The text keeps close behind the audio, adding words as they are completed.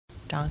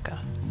Donka.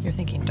 You're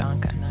thinking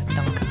Donka, not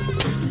Donka.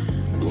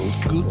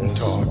 Guten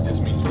Tag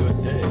just means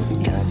good day.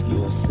 Yes.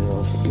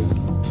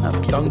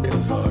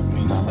 Dunkin' Tag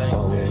means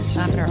thank day.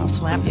 Stop it or I'll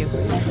slap you.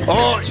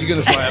 Oh, she's going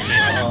to slap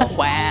me.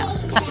 Wow.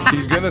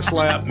 She's going to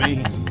slap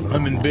me.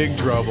 I'm in big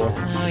trouble.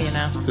 Oh, you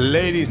know.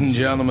 Ladies and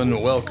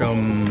gentlemen,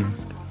 welcome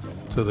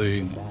to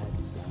the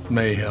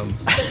mayhem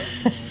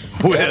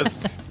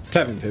with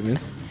Tevin Pittman.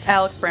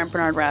 Alex Brandt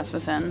Bernard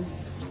Rasmussen.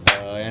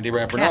 Andy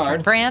Brandt Catherine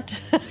Bernard.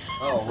 Brandt.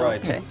 Oh, right.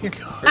 Okay.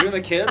 We're doing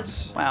the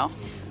kids? Wow.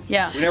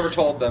 Yeah. We never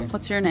told them.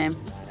 What's your name?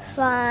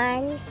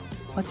 Fun.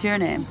 What's your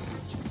name?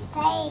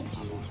 Sage.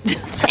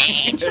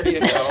 There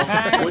you go.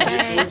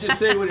 What'd you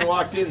say when you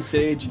walked in,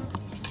 Sage?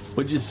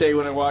 What'd you say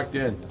when I walked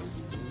in?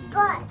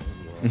 But.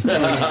 Wow.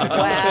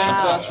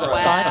 That's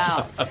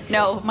right. Wow.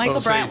 No, Michael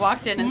Oh, Bryant Sage.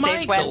 walked in and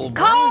Sage Michael went,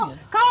 Bryant.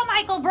 Call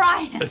Michael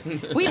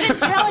Bryant.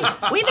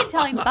 We've been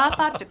telling Bop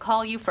Bop to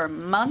call you for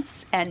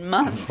months and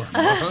months.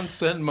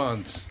 months and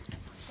months.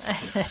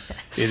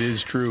 It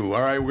is true.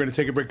 All right, we're going to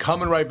take a break.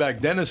 Coming right back.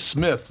 Dennis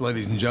Smith,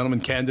 ladies and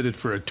gentlemen, candidate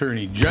for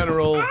Attorney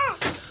General. Oh,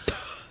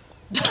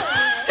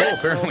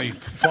 apparently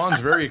Fawn's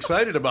very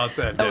excited about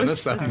that, That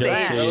Dennis. was That was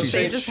Sage. Sage.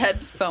 Sage's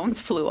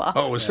headphones flew off.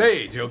 Oh, it was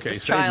Sage. Okay,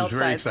 His Sage was child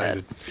very size head.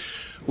 excited.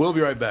 We'll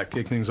be right back.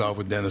 Kick things off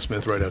with Dennis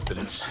Smith right after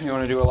this. You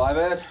want to do a live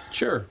ad?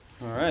 Sure.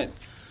 All right.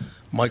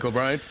 Michael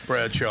Bryant,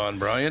 Bradshaw and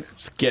Bryant.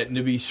 It's getting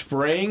to be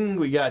spring.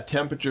 We got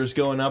temperatures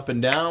going up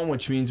and down,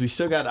 which means we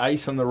still got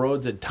ice on the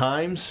roads at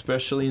times,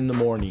 especially in the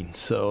morning.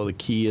 So the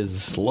key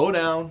is slow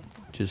down.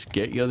 Just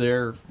get you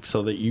there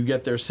so that you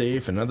get there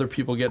safe and other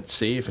people get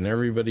safe and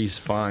everybody's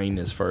fine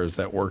as far as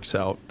that works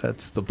out.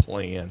 That's the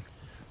plan.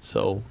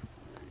 So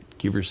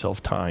give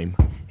yourself time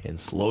and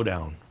slow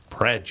down.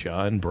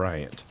 Bradshaw and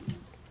Bryant.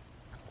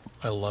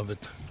 I love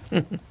it.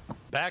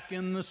 Back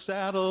in the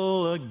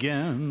saddle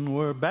again.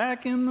 We're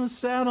back in the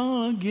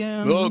saddle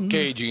again.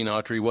 Okay, Gene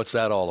Autry, what's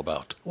that all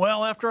about?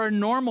 Well, after our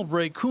normal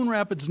break, Coon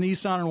Rapids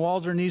Nissan and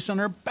Walser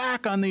Nissan are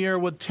back on the air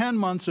with 10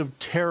 months of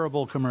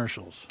terrible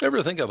commercials.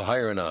 Ever think of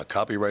hiring a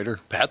copywriter?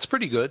 Pat's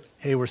pretty good.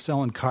 Hey, we're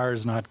selling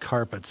cars, not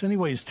carpets.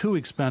 Anyways, too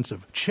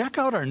expensive. Check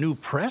out our new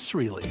press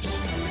release.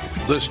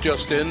 This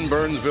just in,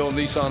 Burnsville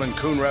Nissan and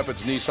Coon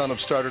Rapids Nissan have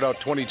started out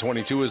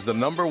 2022 as the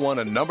number one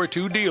and number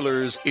two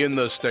dealers in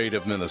the state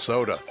of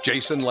Minnesota.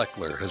 Jason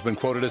Leckler has been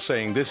quoted as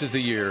saying, "This is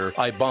the year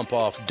I bump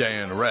off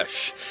Dan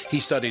Resch. He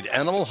studied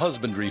animal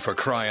husbandry for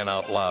crying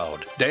out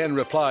loud." Dan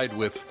replied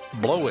with,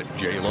 "Blow it,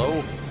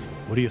 J-Lo."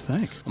 What do you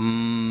think?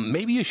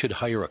 Maybe you should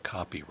hire a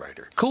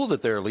copywriter. Cool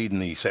that they're leading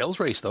the sales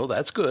race, though.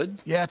 That's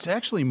good. Yeah, it's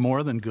actually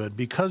more than good.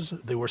 Because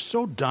they were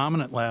so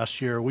dominant last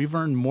year, we've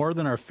earned more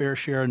than our fair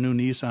share of new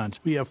Nissans.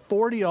 We have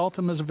 40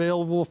 Altimas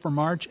available for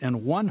March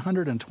and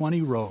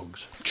 120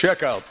 Rogues.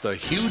 Check out the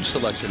huge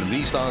selection of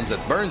Nissans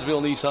at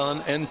Burnsville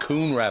Nissan and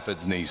Coon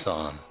Rapids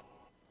Nissan.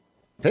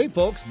 Hey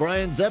folks,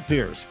 Brian Zepp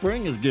here.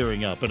 Spring is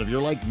gearing up, and if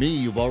you're like me,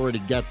 you've already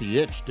got the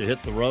itch to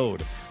hit the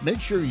road. Make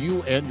sure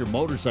you and your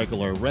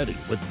motorcycle are ready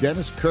with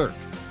Dennis Kirk.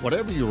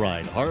 Whatever you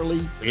ride,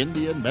 Harley,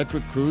 Indian,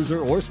 Metric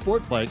Cruiser, or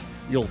Sport Bike,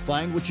 you'll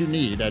find what you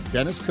need at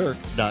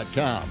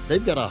DennisKirk.com.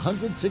 They've got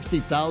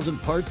 160,000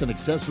 parts and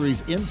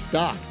accessories in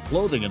stock,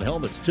 clothing and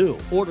helmets too.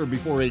 Order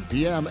before 8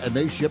 p.m. and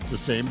they ship the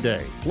same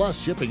day.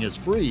 Plus, shipping is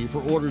free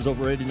for orders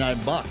over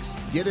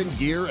 $89. Get in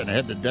gear and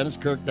head to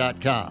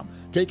DennisKirk.com.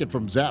 Take it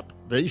from Zepp.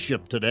 They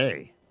ship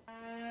today.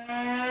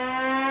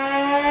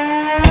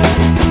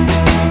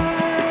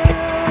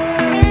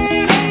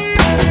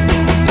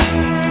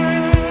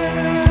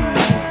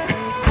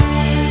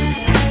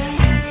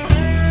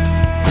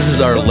 This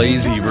is our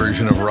lazy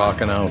version of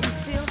rocking out.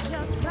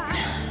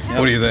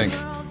 What do you think?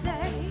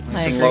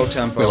 I Some agree. low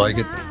tempo. We like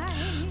it.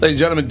 Ladies and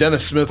gentlemen,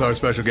 Dennis Smith, our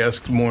special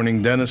guest. Good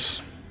morning,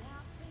 Dennis.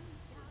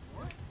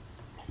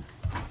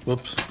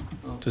 Whoops.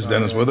 Is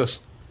Dennis with us?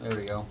 There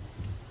we go.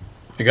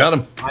 You got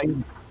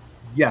him?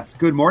 Yes.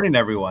 Good morning,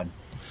 everyone.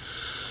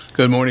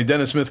 Good morning.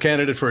 Dennis Smith,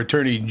 candidate for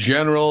Attorney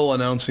General,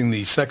 announcing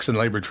the Sex and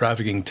Labor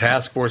Trafficking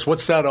Task Force.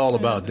 What's that all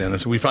about,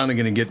 Dennis? Are we finally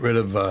going to get rid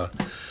of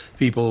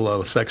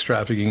people, sex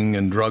trafficking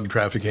and drug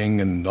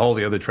trafficking and all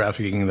the other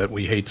trafficking that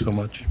we hate so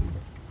much?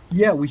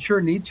 Yeah, we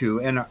sure need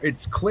to. And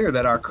it's clear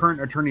that our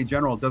current Attorney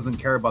General doesn't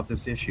care about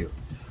this issue.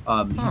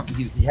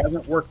 He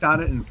hasn't worked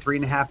on it in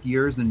 3.5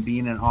 years in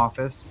being in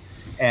office.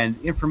 And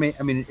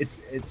it's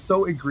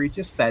so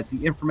egregious that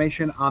the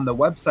information on the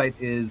website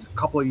is a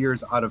couple of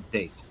years out of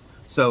date.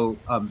 So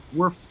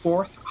we're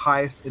fourth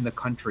highest in the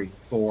country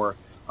for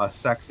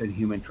sex and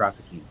human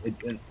trafficking.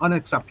 It's an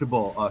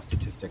unacceptable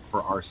statistic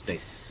for our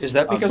state. Is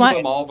that because Why- of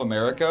the Mall of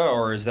America,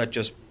 or is that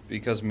just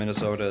because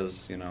Minnesota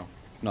is,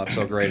 not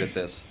so great at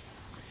this?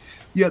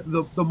 Yeah,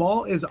 the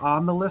mall is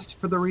on the list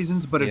for the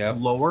reasons, but it's Yep.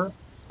 lower.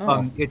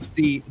 Oh. It's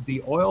the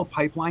oil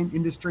pipeline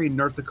industry in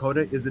North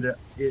Dakota is an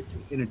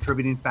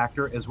attributing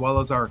factor, as well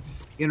as our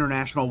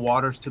international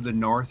waters to the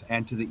north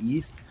and to the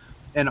east.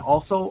 And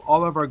also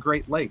all of our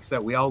Great Lakes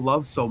that we all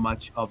love so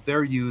much,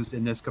 they're used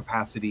in this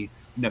capacity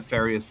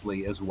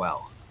nefariously as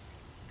well.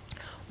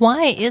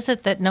 Why is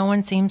it that no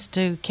one seems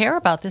to care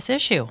about this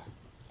issue?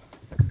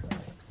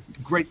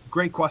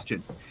 Great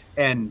question.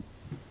 And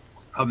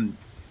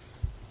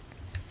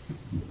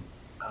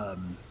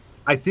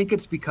I think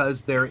it's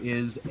because there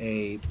is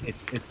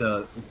it's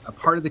a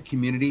part of the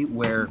community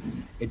where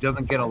it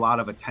doesn't get a lot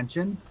of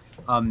attention,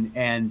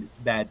 and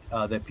that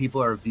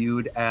people are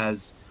viewed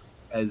as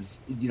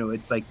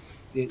it's like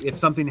if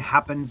something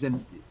happens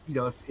and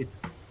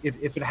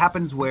if it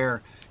happens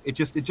where it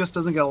just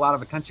doesn't get a lot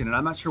of attention, and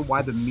I'm not sure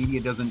why the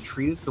media doesn't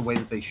treat it the way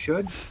that they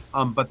should,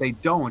 but they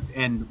don't,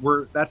 and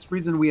that's the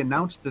reason we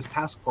announced this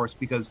task force,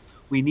 because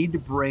we need to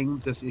bring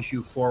this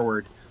issue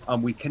forward.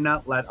 We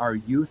cannot let our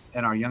youth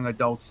and our young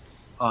adults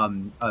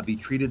be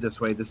treated this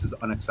way. This is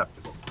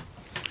unacceptable.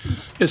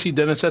 Yeah, see,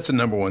 Dennis, that's the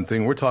number one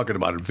thing. We're talking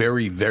about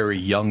very, very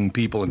young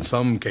people, in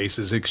some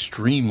cases,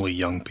 extremely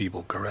young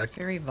people, correct?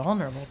 Very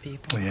vulnerable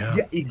people. Yeah,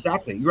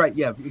 exactly. Right.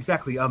 Yeah,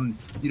 exactly.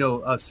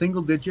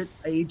 Single-digit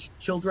age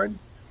children,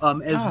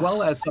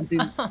 well as something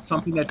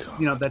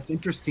that's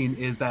interesting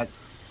is that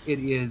it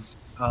is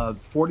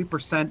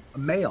 40%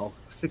 male,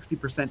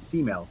 60%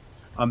 female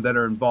that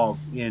are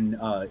involved in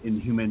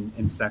human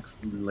and sex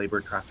and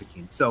labor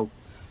trafficking. So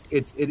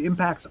it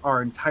impacts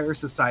our entire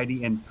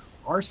society, and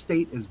our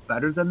state is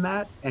better than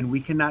that, and we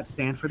cannot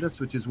stand for this,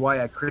 which is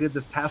why I created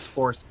this task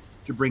force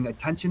to bring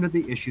attention to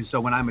the issue. So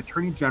when I'm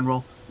Attorney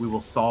General, we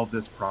will solve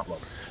this problem.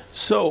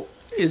 So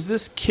is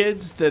this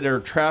kids that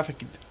are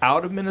trafficked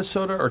out of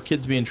Minnesota or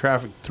kids being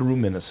trafficked through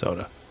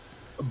Minnesota?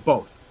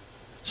 Both.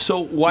 So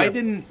why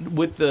didn't,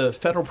 with the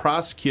federal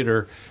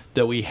prosecutor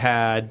that we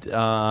had,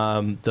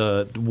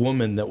 the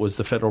woman that was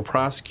the federal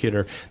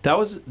prosecutor, that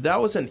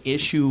was an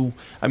issue.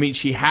 I mean,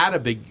 she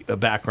had a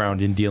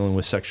background in dealing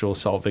with sexual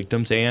assault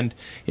victims and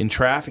in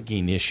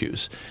trafficking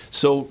issues.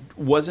 So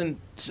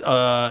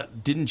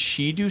didn't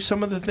she do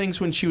some of the things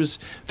when she was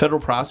federal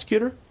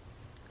prosecutor?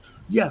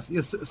 Yes,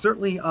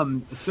 certainly.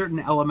 Certain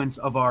elements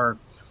of our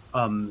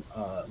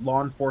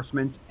law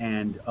enforcement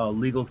and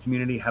legal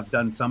community have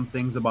done some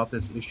things about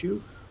this issue.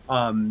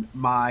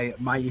 My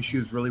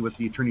issue is really with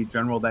the Attorney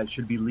General that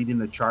should be leading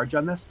the charge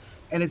on this,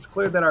 and it's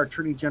clear that our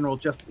Attorney General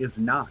just is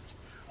not.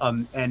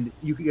 And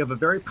you have a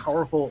very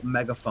powerful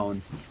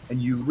megaphone, and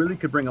you really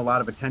could bring a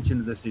lot of attention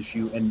to this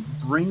issue and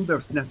bring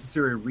the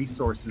necessary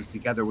resources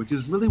together, which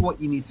is really what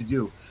you need to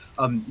do.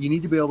 You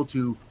need to be able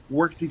to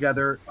work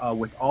together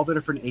with all the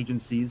different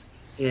agencies.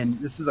 And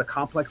this is a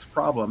complex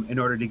problem in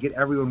order to get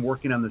everyone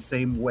working on the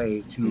same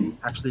way to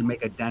actually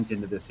make a dent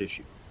into this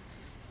issue.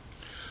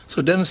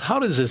 So, Dennis, how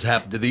does this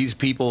happen? Do these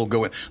people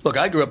go in? Look,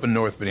 I grew up in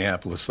North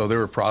Minneapolis, so there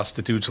were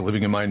prostitutes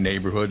living in my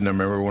neighborhood. And I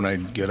remember when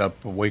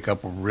I'd wake up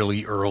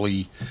really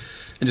early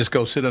and just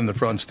go sit on the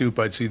front stoop,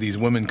 I'd see these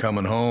women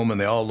coming home, and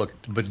they all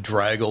looked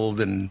bedraggled,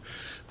 and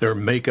their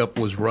makeup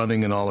was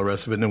running and all the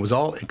rest of it. And it was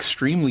all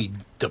extremely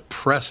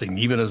depressing,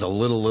 even as a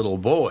little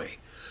boy.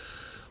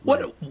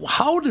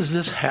 How does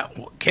this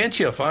happen? Can't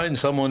you find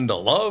someone to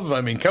love? I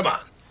mean, come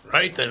on,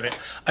 right?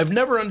 I've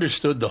never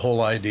understood the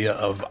whole idea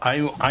of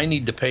I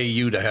need to pay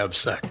you to have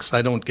sex.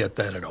 I don't get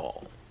that at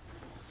all.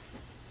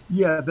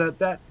 Yeah,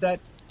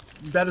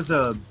 that is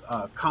a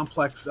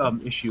complex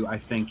issue, I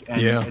think,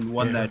 and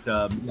one that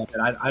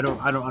I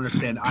don't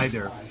understand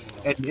either.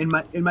 And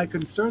in my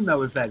concern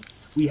though is that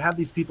we have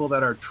these people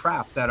that are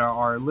trapped, that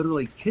are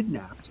literally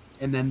kidnapped.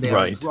 And then they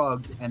are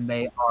drugged, and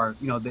they are,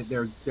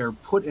 they're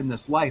put in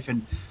this life.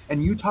 And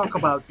you talk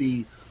about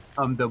the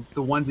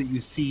ones that you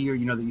see, or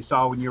that you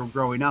saw when you were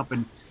growing up,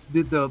 and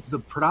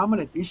the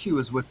predominant issue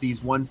is with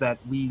these ones that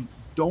we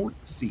don't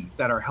see,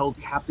 that are held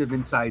captive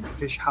inside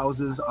fish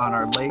houses on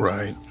our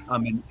lakes,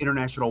 in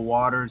international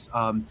waters,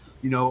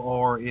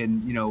 or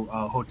in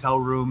hotel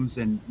rooms,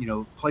 and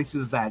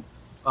places that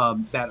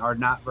are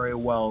not very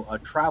well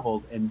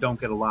traveled and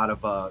don't get a lot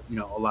of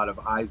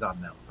eyes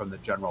on them from the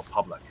general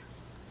public.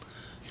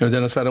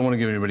 Dennis, I don't want to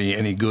give anybody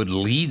any good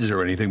leads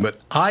or anything,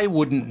 but I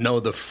wouldn't know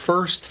the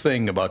first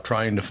thing about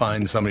trying to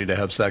find somebody to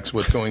have sex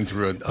with going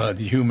through a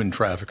human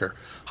trafficker.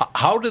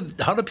 How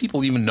do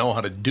people even know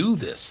how to do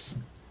this?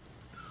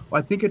 Well,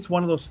 I think it's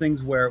one of those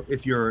things where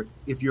if you're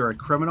a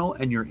criminal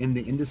and you're in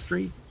the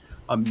industry,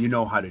 you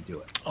know how to do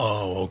it.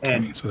 Oh, okay.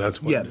 And, so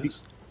that's what it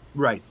is.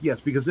 Right. Yes,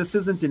 because this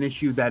isn't an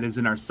issue that is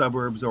in our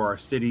suburbs or our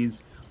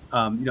cities,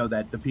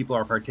 that the people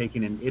are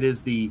partaking in. It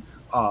is the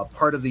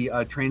part of the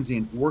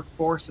transient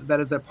workforce that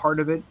is a part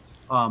of it,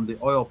 the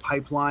oil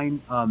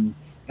pipeline, and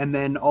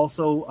then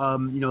also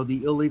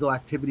the illegal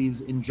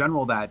activities in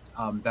general that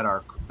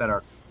are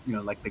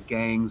like the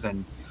gangs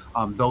and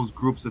those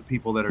groups of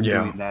people that are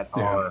doing that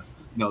are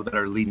that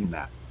are leading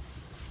that.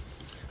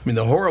 I mean,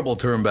 the horrible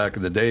term back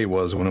in the day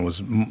was, when it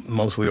was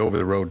mostly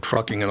over-the-road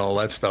trucking and all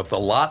that stuff, the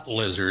lot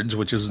lizards,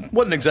 which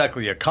wasn't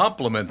exactly a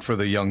compliment for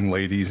the young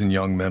ladies and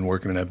young men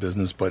working in that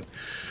business, but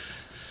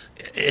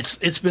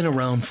it's been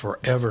around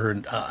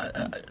forever.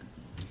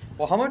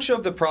 Well, how much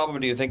of the problem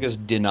do you think is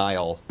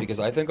denial? Because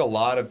I think a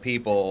lot of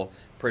people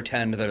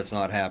pretend that it's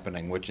not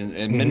happening, which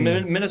in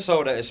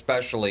Minnesota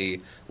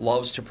especially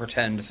loves to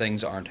pretend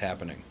things aren't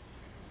happening.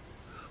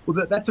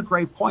 Well, that's a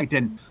great point,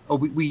 and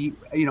we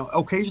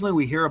occasionally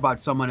we hear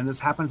about someone, and this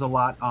happens a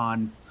lot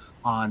on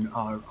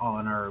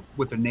our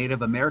with the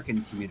Native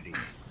American community,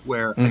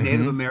 where a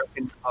Native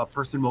American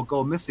person will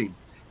go missing,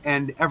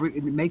 and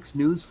it makes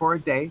news for a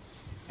day,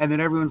 and then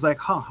everyone's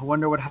like, I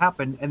wonder what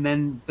happened. And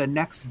then the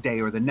next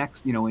day or the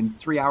next, in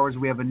 3 hours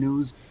we have a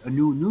new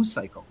news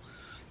cycle,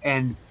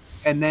 and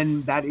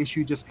then that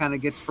issue just kind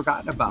of gets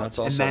forgotten about. That's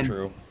also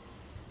true.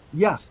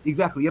 Yes,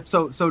 exactly. Yep.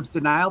 So it's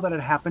denial that it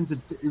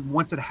happens.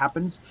 Once it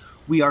happens,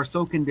 we are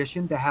so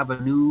conditioned to have a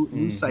new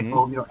news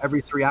cycle,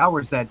 every 3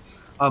 hours that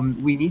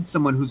we need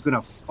someone who's going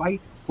to fight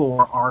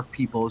for our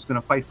people, who's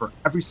going to fight for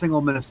every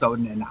single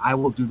Minnesotan, and I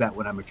will do that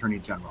when I'm Attorney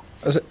General.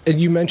 And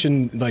you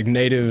mentioned like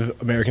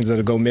Native Americans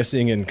that go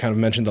missing, and kind of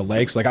mentioned the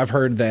lakes. Like I've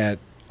heard that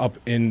up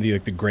in the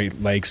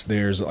Great Lakes,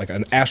 there's like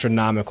an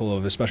astronomical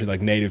of especially like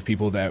Native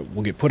people that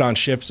will get put on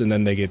ships and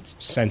then they get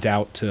sent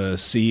out to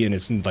sea, and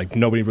it's like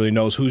nobody really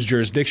knows whose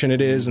jurisdiction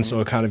it is, and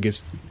so it kind of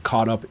gets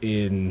caught up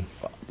in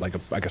like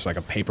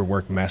a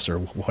paperwork mess or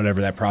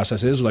whatever that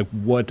process is. Like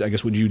what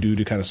would you do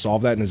to kind of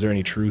solve that, and is there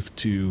any truth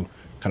to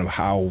kind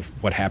of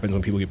what happens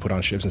when people get put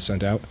on ships and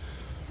sent out?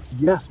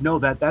 Yes, no,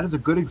 that is a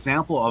good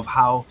example of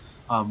how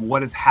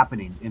what is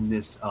happening in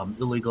this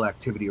illegal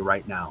activity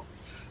right now.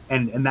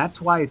 And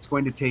that's why it's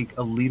going to take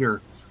a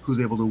leader who's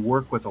able to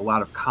work with a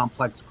lot of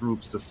complex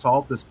groups to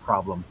solve this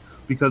problem,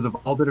 because of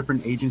all the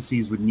different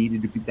agencies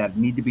need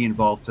to be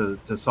involved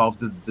to solve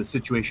the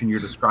situation you're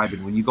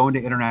describing. When you go into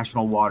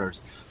international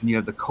waters and you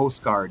have the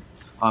Coast Guard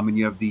and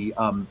you have the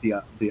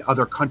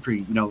other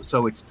country,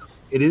 so it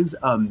is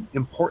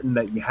important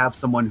that you have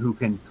someone who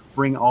can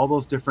bring all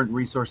those different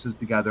resources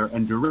together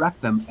and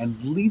direct them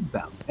and lead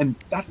them. And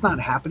that's not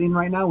happening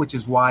right now, which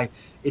is why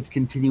it's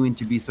continuing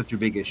to be such a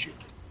big issue.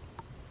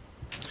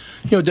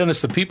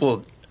 Dennis, the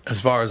people,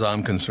 as far as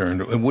I'm concerned,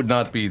 it would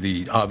not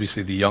be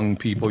obviously the young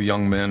people,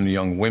 young men,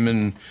 young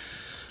women.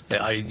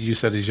 You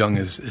said as young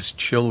as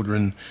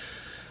children.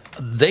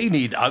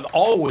 I've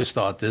always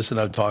thought this, and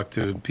I've talked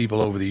to people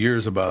over the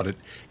years about it.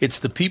 It's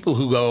the people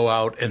who go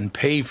out and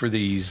pay for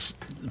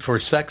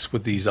sex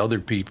with these other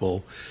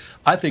people.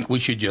 I think we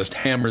should just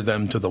hammer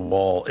them to the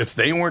wall. If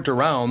they weren't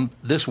around,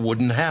 this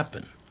wouldn't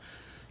happen.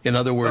 In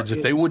other words,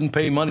 if they wouldn't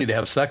pay money to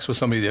have sex with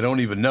somebody they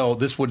don't even know,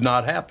 this would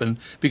not happen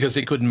because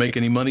they couldn't make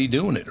any money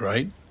doing it,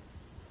 right?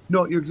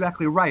 No, you're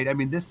exactly right. I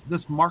mean,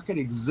 this market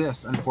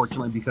exists,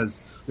 unfortunately, because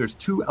there's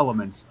two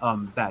elements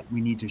that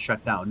we need to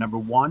shut down. Number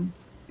one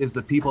is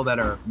the people that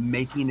are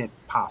making it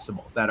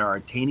possible, that are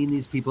attaining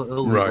these people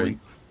illegally,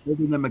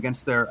 holding them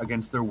against their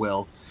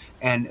will,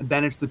 and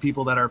then it's the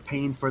people that are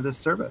paying for this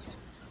service.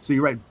 So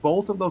you're right.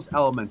 Both of those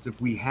elements, if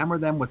we hammer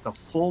them with the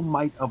full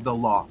might of the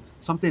law,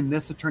 something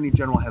this Attorney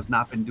General has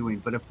not been doing.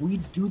 But if we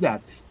do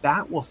that,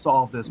 that will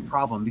solve this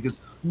problem, because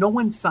no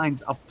one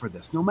signs up for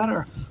this. No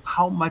matter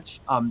how much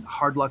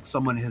hard luck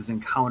someone has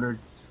encountered,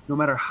 no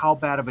matter how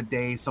bad of a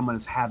day someone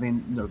is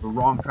having, the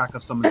wrong track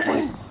of someone's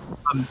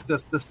life,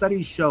 the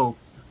studies show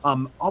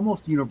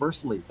almost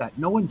universally that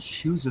no one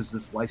chooses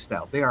this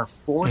lifestyle. They are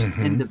forced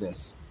into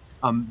this,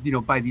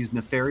 by these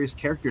nefarious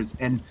characters.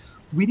 And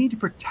we need to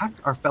protect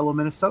our fellow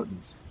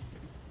Minnesotans.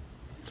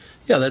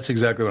 Yeah, that's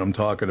exactly what I'm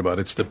talking about.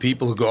 It's the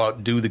people who go out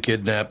and do the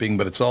kidnapping,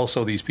 but it's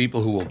also these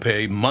people who will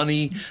pay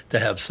money to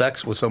have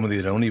sex with somebody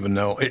they don't even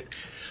know.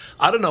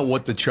 I don't know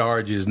what the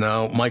charge is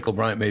now. Michael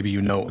Bryant, maybe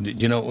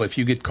if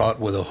you get caught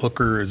with a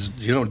hooker,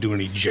 you don't do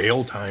any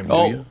jail time, do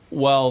you?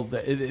 Well,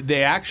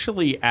 they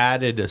actually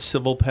added a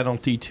civil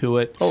penalty to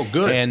it. Oh,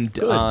 good. And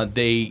good.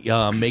 They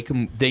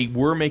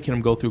were making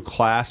them go through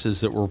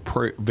classes that were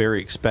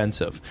very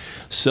expensive.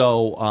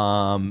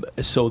 So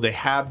they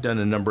have done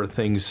a number of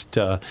things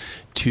to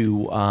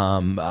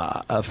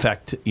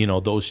affect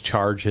those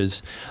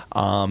charges,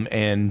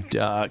 and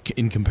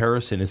in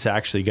comparison, it's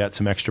actually got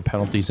some extra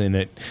penalties in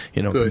it,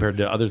 compared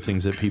to other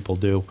things that people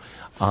do.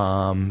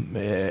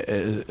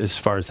 As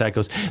far as that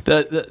goes,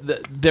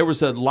 there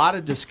was a lot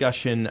of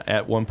discussion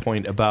at one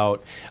point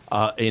about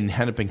in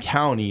Hennepin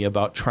County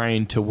about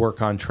trying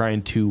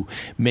to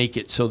make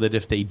it so that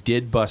if they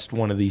did bust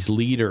one of these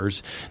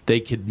leaders, they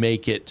could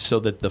make it so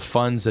that the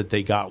funds that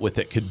they got with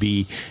it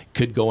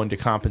could go into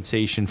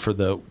compensation for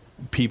the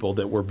people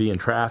that were being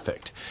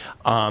trafficked,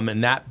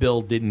 and that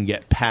bill didn't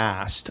get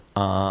passed,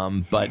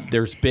 but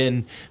there's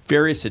been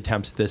various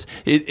attempts at this.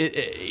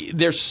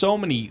 There's so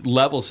many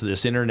levels to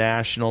this: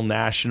 international,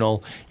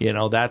 national.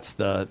 That's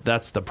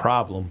the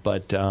problem.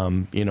 But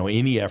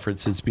any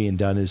efforts that's being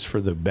done is for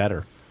the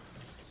better.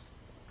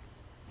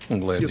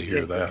 I'm glad to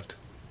hear that.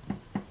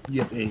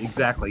 Yeah,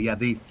 exactly. Yeah,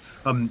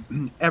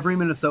 every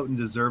Minnesotan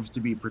deserves to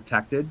be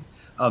protected.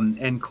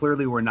 And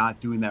clearly we're not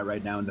doing that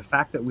right now. And the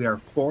fact that we are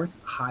fourth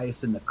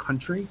highest in the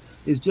country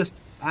is just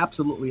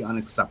absolutely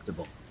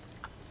unacceptable.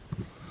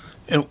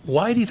 And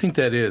why do you think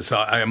that is?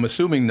 I'm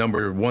assuming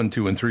number 1,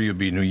 2, and 3 would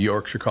be New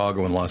York,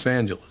 Chicago, and Los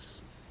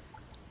Angeles.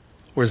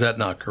 Or is that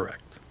not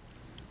correct?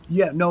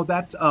 Yeah, no,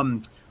 that's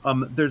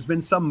there's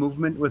been some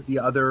movement with the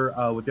other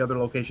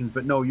locations,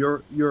 but no,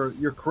 you're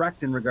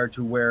correct in regard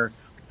to where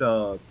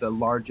the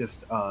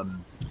largest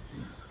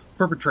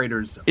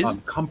perpetrators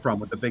come from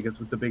with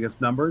the biggest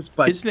numbers.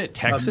 But isn't it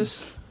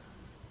Texas?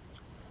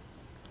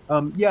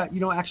 Yeah,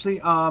 actually,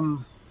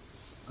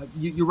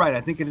 You're right.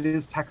 I think it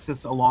is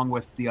Texas along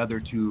with the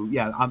other two.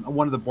 Yeah,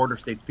 one of the border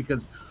states,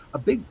 because a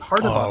big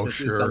part about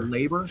this is the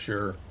labor.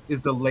 Sure.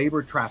 Is the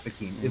labor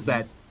trafficking? Is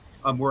that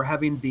we're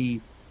having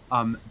the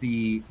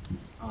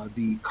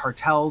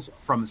cartels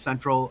from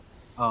Central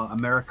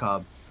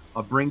America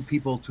bring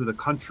people to the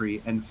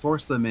country and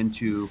force them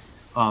into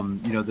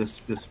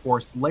this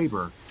forced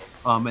labor,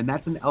 and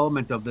that's an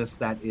element of this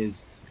that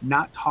is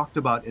not talked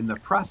about in the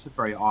press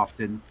very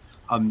often.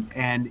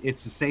 And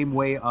it's the same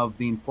way of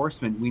the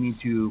enforcement. We need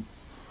to,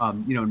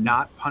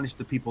 not punish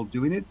the people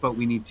doing it, but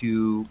we need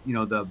to,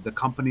 the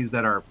companies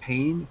that are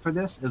paying for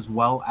this, as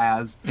well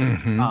as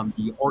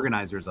the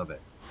organizers of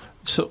it.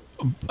 So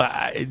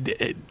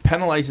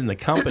penalizing the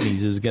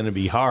companies is going to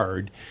be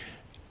hard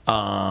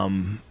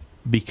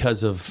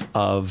because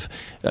of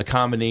a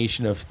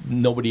combination of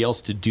nobody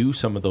else to do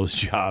some of those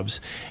jobs,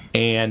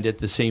 and at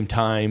the same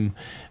time,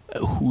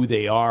 who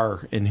they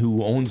are and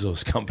who owns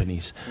those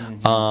companies.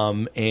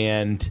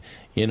 And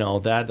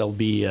that'll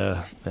be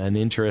an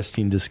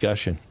interesting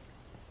discussion.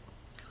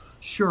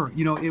 Sure,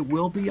 it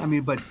will be. I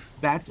mean, but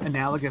that's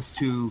analogous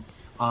to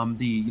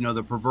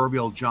the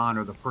proverbial John,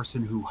 or the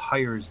person who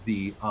hires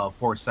the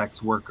forced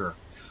sex worker.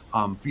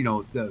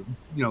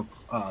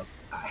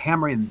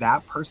 Hammering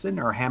that person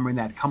or hammering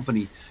that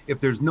company.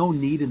 If there's no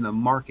need in the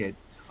market,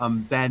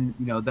 then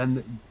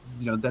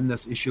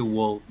this issue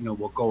will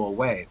go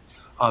away.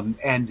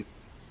 And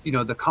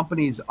the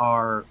companies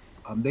are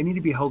they need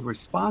to be held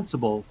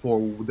responsible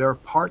for their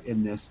part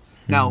in this.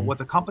 Now, what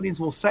the companies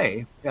will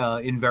say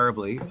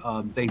invariably,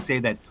 they say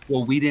that,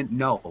 well, we didn't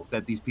know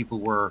that these people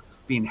were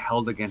being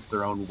held against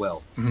their own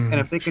will. And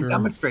if they can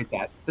demonstrate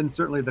that, then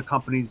certainly the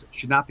companies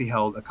should not be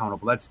held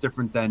accountable. That's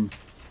different than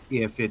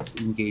if it's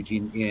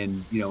engaging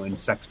in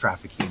sex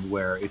trafficking,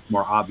 where it's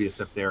more obvious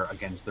if they're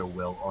against their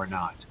will or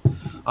not.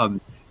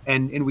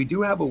 And we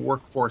do have a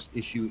workforce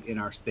issue in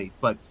our state,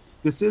 but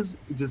this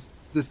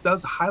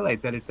does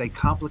highlight that it's a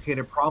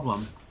complicated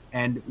problem,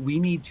 and we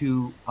need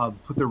to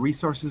put the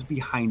resources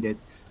behind it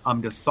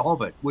to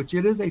solve it, which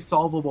it is a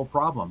solvable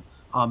problem,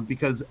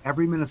 because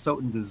every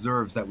Minnesotan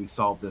deserves that we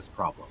solve this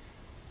problem.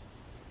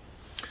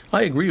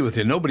 I agree with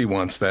you. Nobody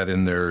wants that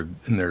in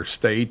their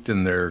state,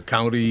 in their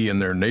county, in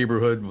their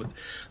neighborhood.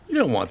 You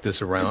don't want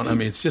this around. I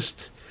mean, it's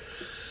just,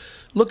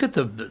 look at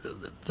the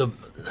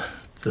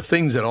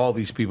things that all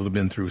these people have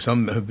been through.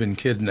 Some have been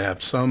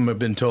kidnapped. Some have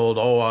been told,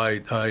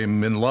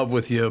 I'm in love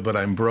with you, but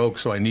I'm broke,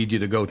 so I need you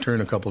to go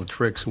turn a couple of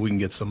tricks so we can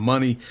get some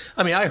money.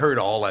 I mean, I heard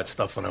all that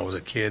stuff when I was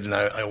a kid, and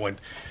I went,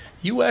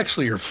 you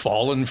actually are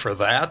falling for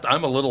that?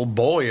 I'm a little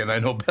boy, and I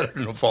know better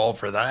than to fall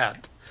for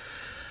that.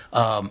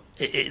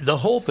 The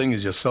whole thing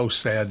is just so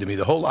sad to me.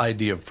 The whole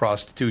idea of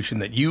prostitution,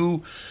 that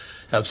you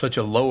have such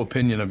a low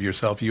opinion of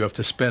yourself, you have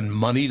to spend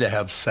money to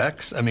have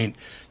sex. I mean,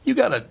 you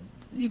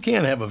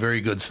can't have a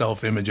very good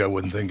self-image, I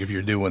wouldn't think, if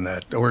you're doing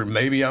that. Or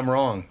maybe I'm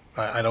wrong.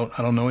 I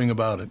don't know anything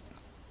about it.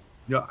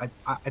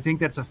 I think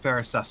that's a fair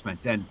assessment,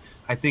 and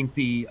I think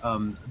the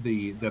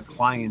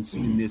clients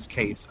in this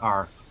case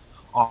are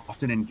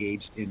often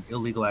engaged in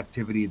illegal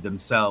activity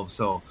themselves.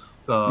 So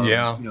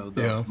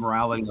the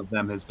morality of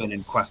them has been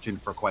in question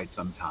for quite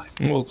some time.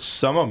 Well,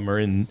 some of them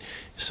are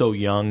so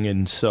young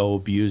and so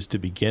abused to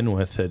begin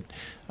with that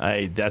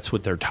that's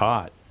what they're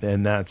taught.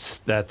 And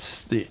it's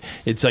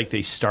like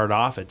they start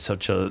off at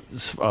such a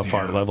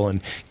far level,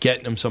 and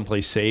getting them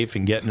someplace safe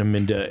and getting them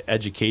into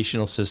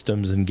educational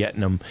systems and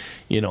getting them,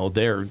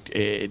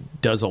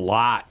 it does a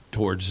lot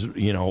towards,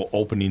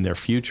 opening their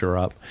future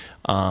up.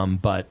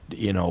 But,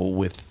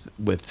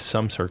 with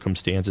some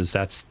circumstances,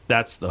 that's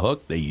the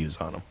hook they use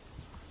on them.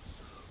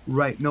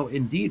 Right. No,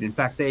 indeed. In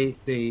fact,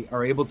 they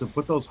are able to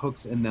put those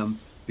hooks in them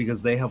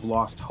because they have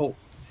lost hope.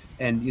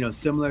 And,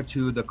 similar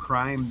to the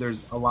crime,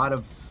 there's a lot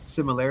of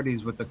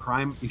similarities with the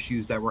crime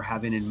issues that we're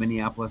having in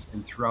Minneapolis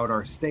and throughout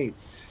our state,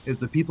 is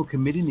the people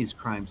committing these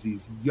crimes,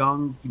 these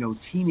young,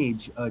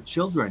 teenage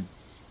children,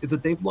 is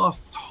that they've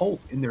lost hope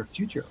in their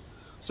future.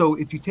 So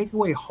if you take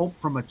away hope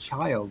from a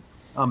child,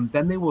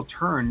 then they will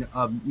turn,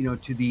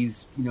 to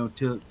these,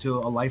 to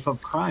a life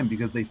of crime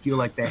because they feel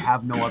like they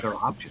have no other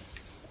option.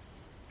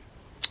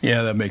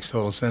 Yeah, that makes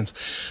total sense.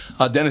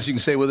 Dennis, you can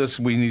stay with us.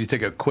 We need to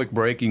take a quick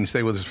break. You can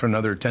stay with us for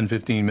another 10,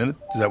 15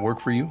 minutes. Does that work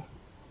for you?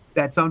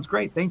 That sounds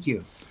great. Thank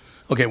you.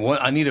 Okay,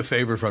 I need a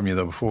favor from you,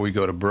 though, before we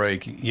go to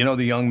break. You know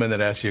the young man that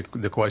asked you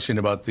the question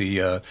about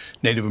the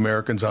Native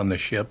Americans on the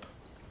ship?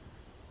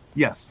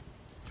 Yes.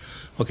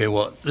 Okay,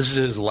 well, this is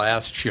his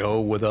last show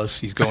with us.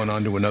 He's going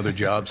on to another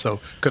job. So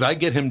could I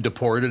get him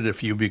deported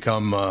if you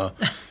become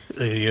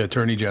the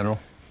Attorney General?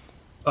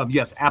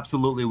 Yes,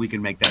 absolutely. We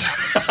can make that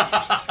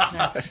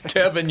happen.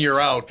 Tevin, you're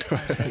out.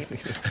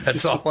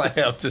 That's all I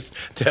have.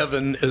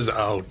 Tevin is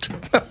out.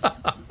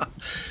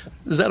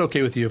 Is that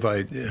okay with you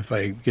if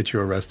I get you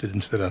arrested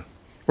instead of,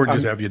 or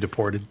just have you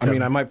deported? I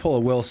mean, I might pull a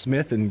Will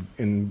Smith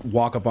and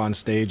walk up on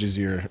stage as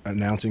you're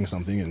announcing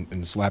something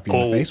and slap you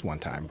in the face one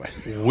time. But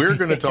we're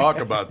going to talk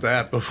about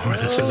that before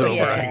this is over.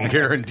 Yeah. I can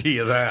guarantee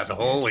you that.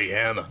 Holy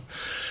Hannah.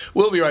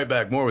 We'll be right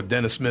back. More with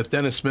Dennis Smith.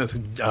 Dennis Smith,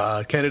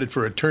 candidate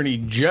for Attorney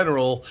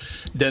General,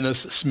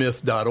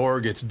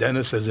 DennisSmith.org. It's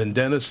Dennis as in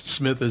Dennis,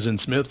 Smith as in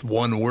Smith,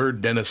 one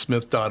word,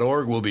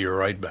 DennisSmith.org. We'll be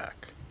right back.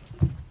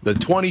 The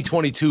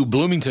 2022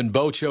 Bloomington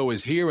Boat Show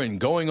is here and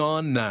going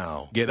on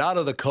now. Get out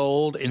of the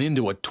cold and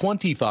into a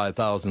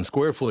 25,000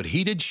 square foot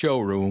heated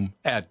showroom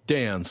at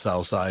Dan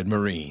Southside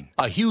Marine.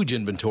 A huge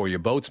inventory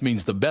of boats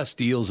means the best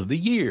deals of the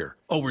year.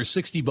 Over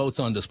 60 boats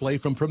on display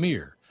from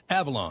Premier,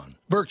 Avalon,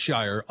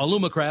 Berkshire,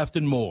 Alumacraft,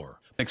 and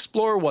more.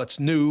 Explore what's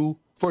new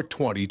for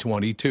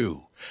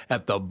 2022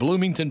 at the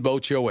Bloomington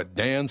Boat Show at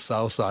Dan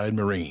Southside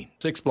Marine.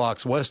 6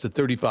 blocks west at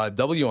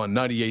 35W on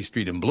 98th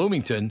Street in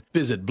Bloomington.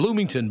 Visit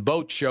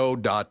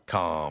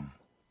bloomingtonboatshow.com.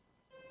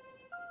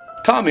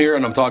 Tom here,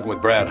 and I'm talking with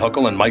Brad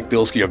Huckle and Mike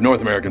Bilski of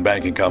North American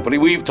Banking Company.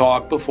 We've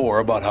talked before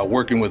about how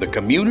working with a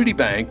community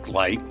bank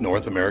like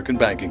North American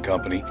Banking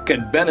Company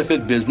can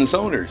benefit business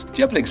owners. Do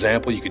you have an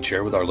example you could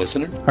share with our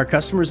listeners? Our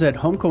customers at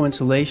Homeco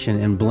Insulation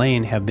in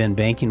Blaine have been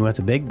banking with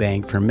a big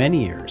bank for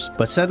many years,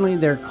 but suddenly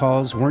their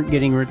calls weren't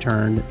getting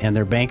returned and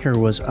their banker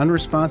was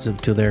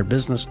unresponsive to their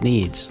business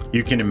needs.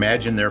 You can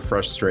imagine their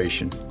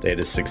frustration. They had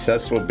a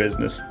successful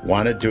business,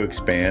 wanted to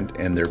expand,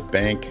 and their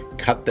bank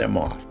cut them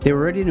off. They were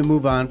ready to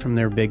move on from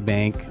their big bank.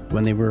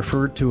 When they were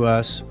referred to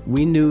us,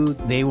 we knew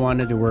they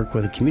wanted to work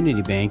with a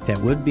community bank that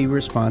would be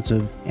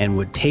responsive and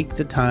would take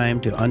the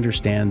time to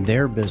understand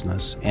their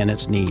business and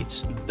its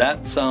needs.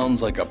 That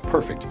sounds like a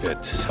perfect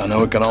fit. I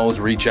know it can always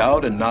reach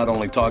out and not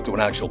only talk to an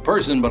actual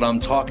person, but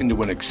I'm talking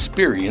to an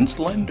experienced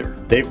lender.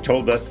 They've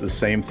told us the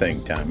same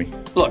thing, Tommy.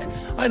 Look,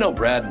 I know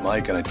Brad and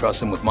Mike, and I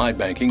trust them with my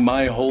banking.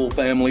 My whole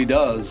family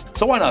does.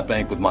 So why not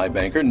bank with my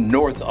banker,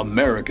 North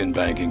American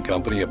Banking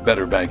Company, a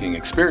better banking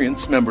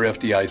experience, member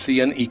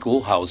FDIC, and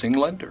equal housing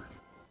lender.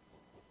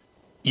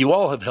 You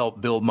all have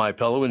helped build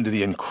MyPillow into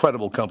the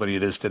incredible company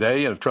it is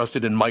today and have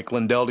trusted in Mike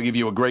Lindell to give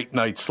you a great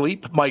night's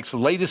sleep. Mike's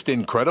latest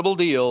incredible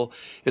deal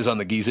is on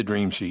the Giza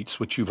Dream Sheets,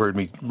 which you've heard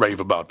me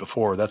rave about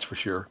before, that's for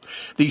sure.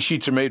 These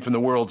sheets are made from the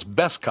world's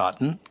best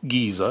cotton,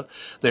 Giza.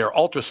 They are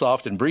ultra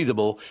soft and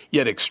breathable,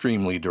 yet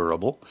extremely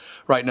durable.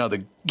 Right now,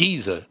 the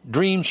Giza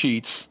Dream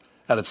Sheets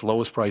at its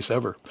lowest price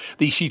ever.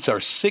 These sheets are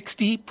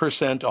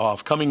 60%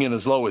 off, coming in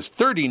as low as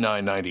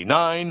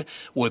 $39.99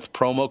 with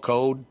promo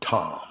code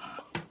TOM.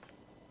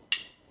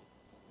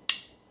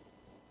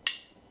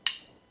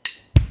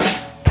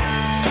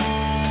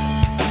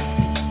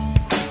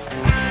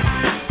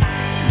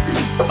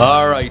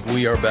 All right,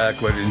 we are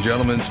back, ladies and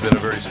gentlemen. It's been a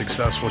very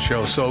successful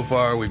show so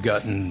far. We've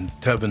gotten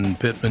Tevin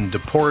Pittman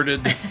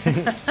deported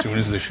as soon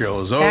as the show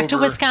is over. Back to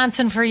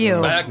Wisconsin for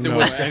you. Back to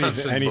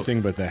Wisconsin.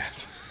 Anything but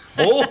that.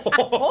 Well.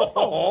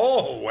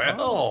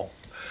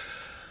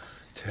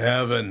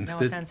 Tevin. No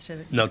offense to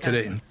No,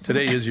 Wisconsin.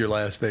 today is your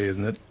last day,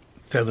 isn't it,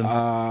 Tevin?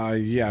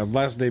 Yeah,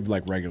 last day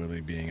like regularly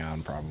being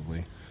on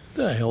probably.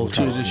 The hell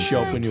So you just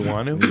show up when you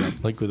want to,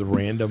 like with a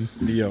random.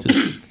 Yep.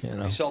 Just,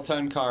 You sell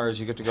 10 cars,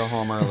 you get to go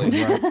home early.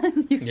 Yeah, Go to there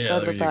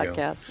the you go.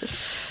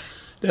 podcast.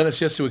 Dennis,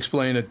 just to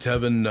explain it,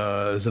 Tevin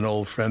is an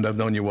old friend. I've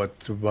known you,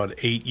 about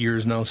 8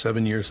 years now,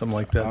 7 years, something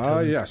like that?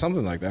 Tevin? Yeah,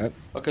 something like that.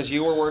 Because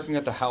you were working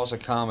at the House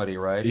of Comedy,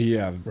 right?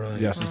 Yeah, Right.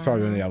 yes, it's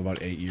probably been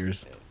about 8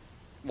 years.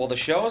 Well, the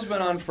show's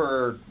been on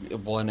for,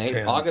 in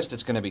 10. August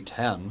it's going to be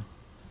 10.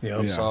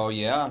 Yep. Yeah. So,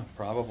 yeah,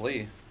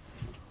 probably.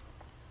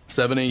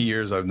 7, 8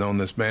 years I've known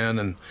this man,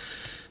 and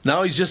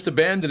now he's just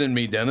abandoning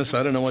me, Dennis.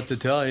 I don't know what to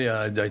tell you.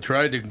 I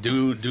tried to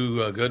do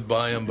good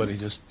by him, but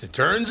he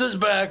turns his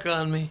back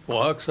on me,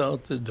 walks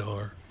out the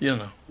door. You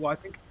know. Well,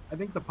 I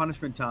think the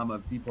punishment, Tom,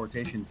 of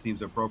deportation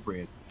seems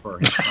appropriate for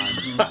his time.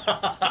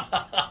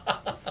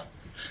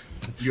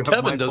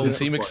 Tevin doesn't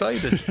seem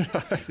excited.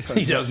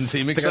 He doesn't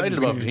seem excited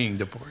about being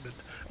deported.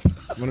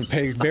 I'm going to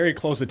pay very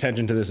close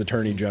attention to this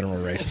attorney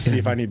general race to see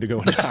if I need to go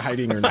into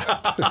hiding or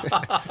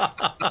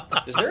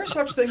not. Is there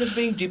such thing as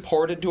being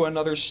deported to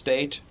another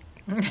state?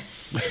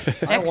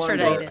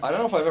 Extradited. I don't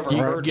know if I've ever you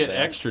heard get of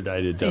that.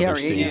 extradited to Yeah, other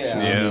states.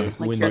 yeah. when Like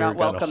when you're they're not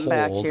got a welcome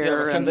back hold.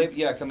 here. Can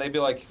they be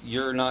like,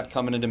 you're not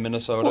coming into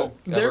Minnesota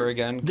ever There-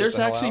 again? Get There's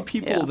the hell actually out?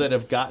 people Yeah. that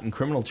have gotten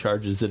criminal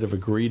charges that have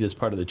agreed as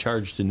part of the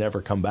charge to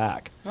never come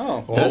back.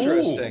 Oh, Oh.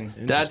 interesting.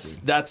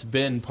 That's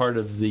been part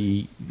of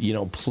the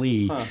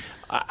plea. Huh.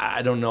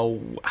 I don't know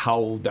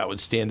how that would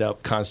stand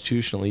up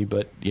constitutionally,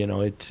 but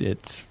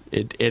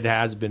it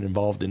has been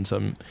involved in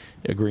some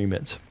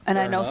agreements. And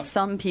I Fair know enough.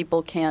 some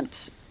people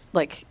can't,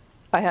 like,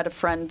 I had a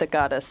friend that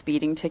got a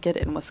speeding ticket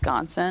in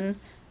Wisconsin,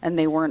 and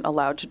they weren't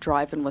allowed to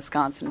drive in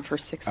Wisconsin for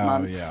 6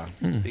 months.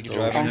 Yeah. You can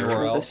drive For anywhere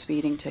the else.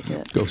 speeding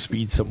ticket. Go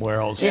speed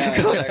somewhere else. Yeah,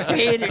 Go exactly.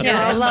 speed in Yeah,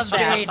 your I own love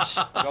state.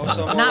 that. Go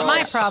somewhere Not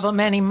my else.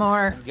 problem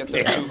anymore. Get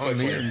there too Oh,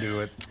 quickly. he can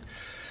do it.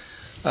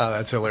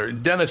 That's hilarious.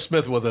 Dennis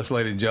Smith with us,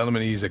 ladies and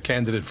gentlemen. He's a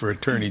candidate for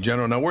Attorney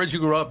General. Now, where'd you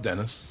grow up,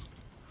 Dennis?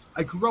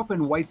 I grew up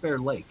in White Bear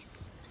Lake.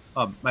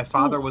 My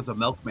father was a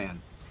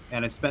milkman,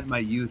 and I spent my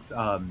youth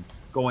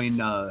going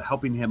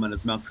helping him on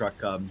his milk truck.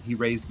 He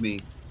raised me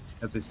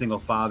as a single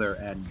father,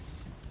 and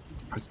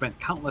I spent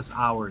countless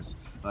hours,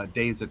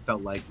 days it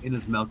felt like, in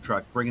his milk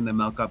truck, bringing the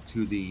milk up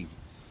to the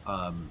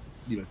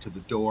to the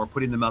door,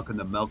 putting the milk in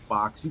the milk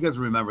box. You guys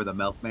remember the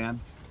milkman?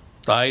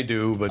 I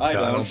do, but I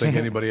don't think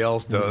anybody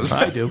else does.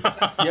 I do.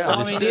 Yeah, Well,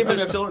 I mean, they're even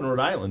if- still in Rhode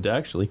Island,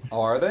 actually.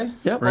 Oh, are they?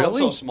 Yeah, Well, it's really?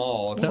 so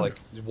small. It's like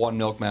one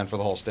milkman for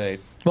the whole state.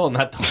 Well,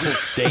 not the whole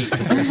state.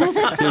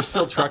 There's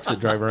still trucks that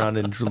drive around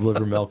and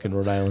deliver milk in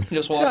Rhode Island. He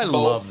just See, walks I both,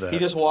 love that. He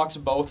just walks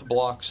both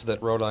blocks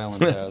that Rhode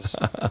Island has.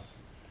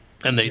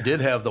 And they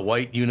did have the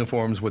white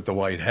uniforms with the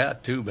white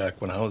hat, too,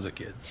 back when I was a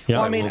kid. Yeah,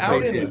 Well, I mean,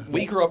 will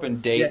we grew up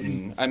in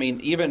Dayton. I mean,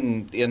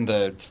 even in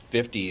the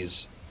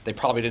 50s, they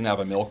probably didn't have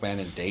a milkman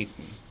in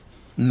Dayton.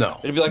 No.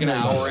 It'd be like an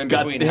hour in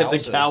between They had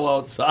houses. the cow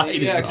outside.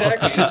 Yeah,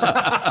 exactly.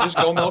 Just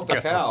go milk the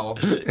cow.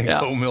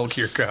 Go milk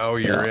your cow,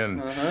 you're in.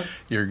 Uh-huh.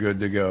 You're good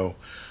to go.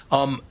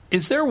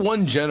 Is there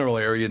one general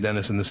area,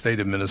 Dennis, in the state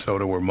of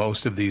Minnesota where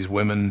most of these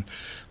women,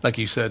 like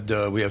you said,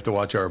 we have to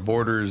watch our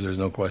borders, there's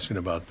no question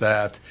about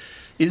that.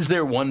 Is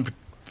there one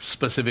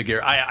specific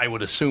area? I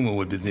would assume it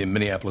would be the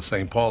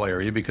Minneapolis-St. Paul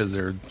area because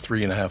there are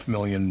 3.5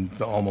 million,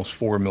 almost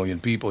 4 million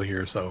people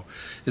here. So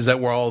is that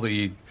where all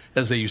the,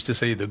 as they used to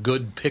say, the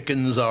good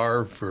pickings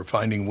are for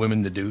finding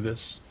women to do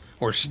this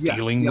or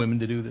stealing women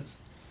to do this?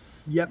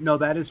 Yep, no,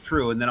 that is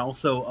true. And then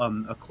also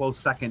a close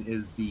second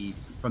is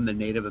from the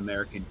Native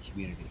American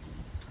community.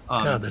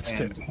 God,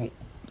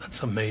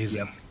 that's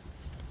amazing. Yep.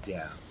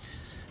 Yeah.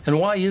 And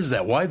why is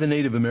that? Why the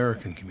Native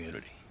American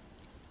community?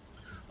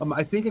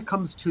 I think it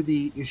comes to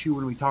the issue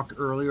when we talked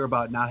earlier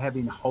about not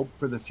having hope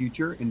for the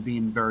future and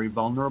being very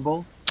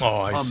vulnerable.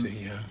 Oh, I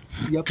see, yeah.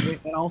 Yep,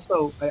 and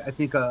also I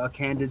think a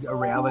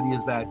reality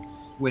is that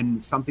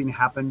when something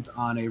happens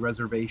on a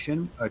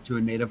reservation to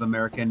a Native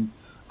American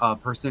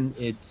person,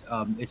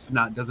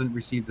 doesn't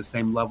receive the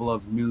same level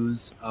of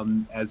news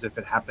as if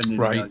it happened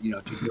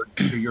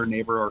to your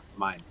neighbor or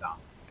mine, Tom.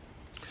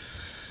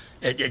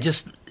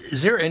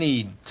 Is there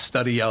any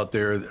study out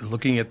there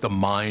looking at the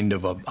mind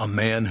of a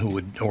man who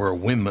would, or a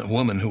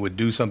woman who would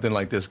do something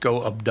like this,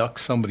 go abduct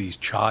somebody's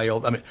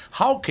child? I mean,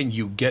 how can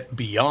you get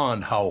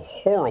beyond how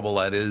horrible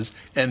that is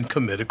and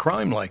commit a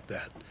crime like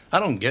that? I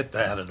don't get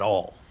that at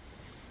all.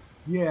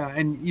 Yeah,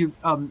 and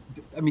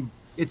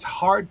it's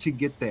hard to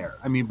get there.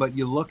 I mean, but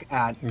you look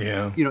at,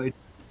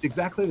 it's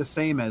exactly the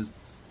same as,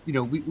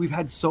 we've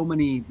had so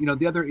many,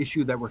 the other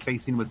issue that we're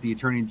facing with the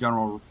Attorney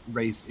General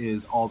race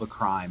is all the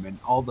crime and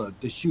all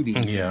the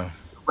shootings. Yeah.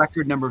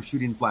 Record number of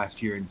shootings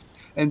last year.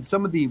 And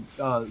some of the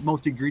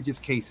most egregious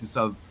cases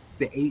of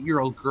the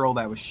 8-year-old girl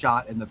that was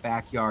shot in the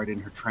backyard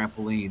in her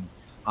trampoline,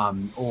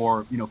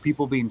 or,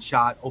 people being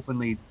shot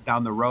openly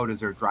down the road as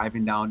they're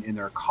driving down in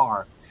their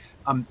car.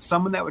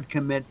 Someone that would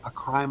commit a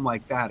crime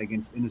like that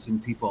against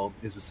innocent people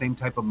is the same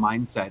type of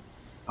mindset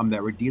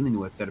that we're dealing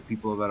with, that are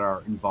people that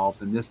are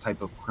involved in this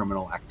type of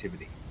criminal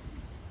activity.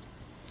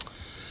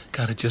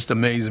 God, it just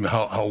amazes me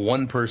how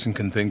one person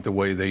can think the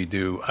way they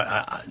do.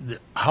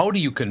 How do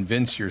you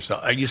convince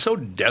yourself? Are you so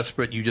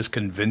desperate you just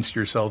convince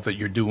yourself that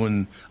you're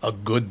doing a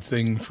good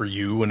thing for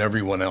you and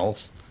everyone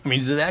else? I mean,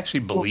 do they actually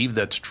believe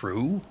that's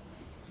true?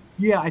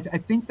 Yeah, I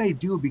think they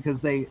do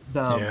because the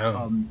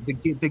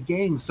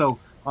gang. So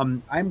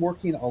I'm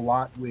working a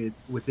lot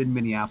within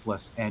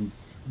Minneapolis, and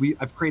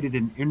I've created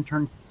an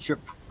internship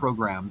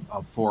program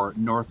for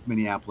North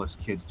Minneapolis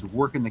kids to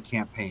work in the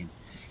campaign.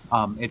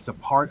 It's a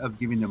part of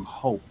giving them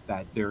hope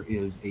that there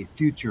is a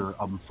future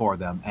for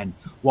them. And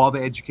while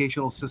the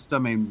educational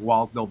system and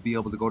while they'll be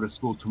able to go to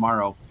school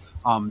tomorrow,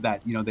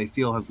 that they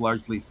feel has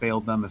largely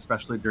failed them,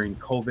 especially during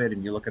COVID.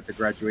 And you look at the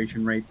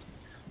graduation rates,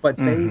 but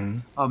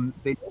they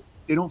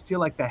don't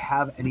feel like they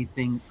have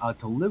anything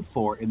to live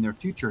for in their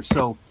future.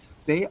 So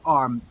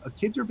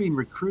kids are being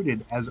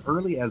recruited as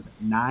early as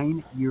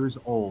 9 years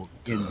old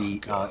in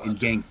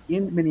gangs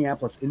in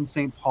Minneapolis, in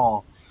St.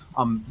 Paul.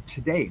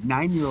 Today,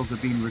 9-year-olds are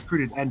being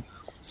recruited. And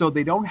so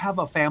they don't have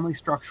a family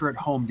structure at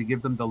home to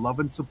give them the love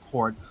and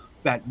support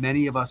that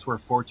many of us were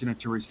fortunate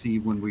to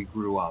receive when we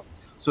grew up.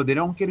 So they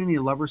don't get any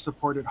love or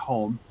support at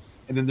home.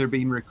 And then they're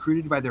being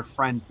recruited by their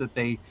friends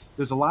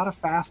there's a lot of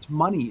fast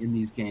money in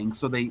these gangs.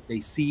 So they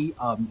see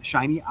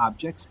shiny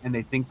objects and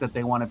they think that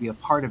they want to be a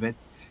part of it.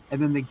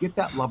 And then they get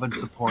that love and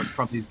support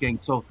from these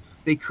gangs. So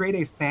they create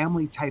a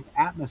family type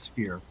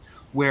atmosphere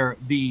where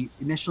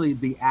initially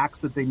the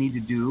acts that they need to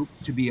do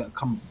to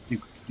become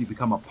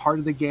a part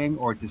of the gang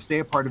or to stay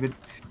a part of it,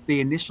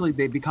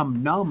 they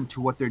become numb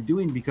to what they're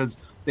doing because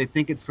they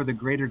think it's for the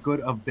greater good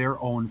of their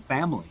own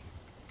family.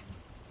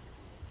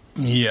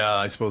 Yeah,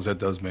 I suppose that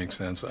does make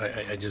sense.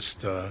 I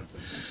just, the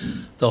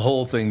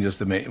whole thing just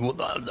amazed. Well,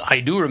 I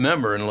do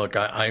remember, and look,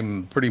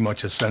 I'm pretty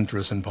much a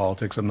centrist in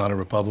politics. I'm not a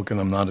Republican.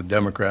 I'm not a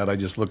Democrat. I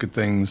just look at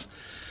things,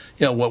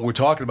 what we're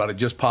talking about, it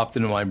just popped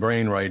into my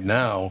brain right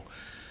now.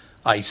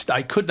 I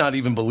could not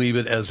even believe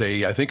it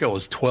I think I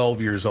was 12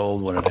 years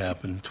old when it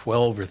happened,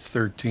 12 or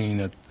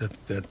 13 at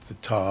the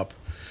top,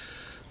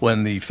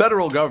 when the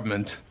federal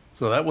government,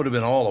 so that would have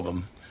been all of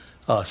them,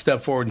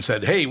 stepped forward and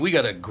said, hey, we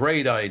got a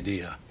great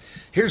idea.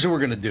 Here's what we're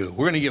going to do.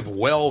 We're going to give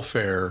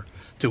welfare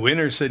to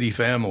inner city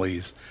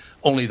families,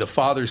 only the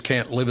fathers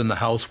can't live in the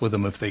house with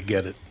them if they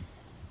get it.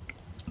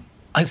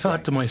 I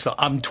thought to myself,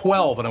 I'm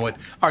 12, and I went,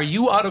 are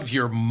you out of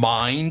your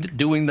mind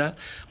doing that?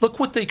 Look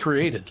what they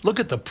created. Look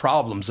at the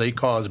problems they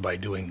caused by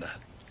doing that.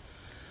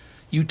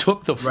 You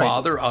took the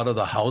father out of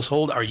the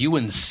household. Are you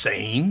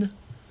insane?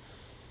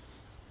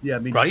 Yeah, I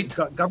mean, right?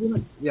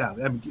 Government, yeah,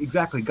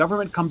 exactly.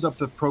 Government comes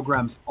up with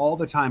programs all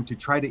the time to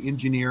try to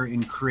engineer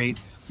and create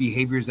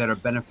behaviors that are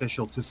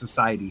beneficial to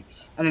society.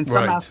 And in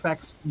some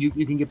aspects, you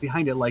can get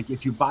behind it. Like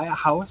if you buy a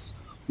house,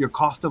 your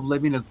cost of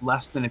living is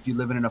less than if you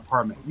live in an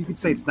apartment. You could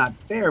say it's not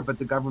fair, but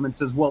the government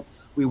says, well,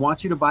 we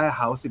want you to buy a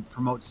house. It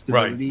promotes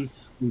stability.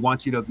 We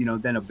want you to,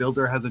 then a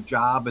builder has a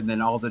job and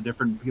then all the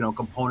different,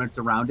 components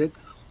around it.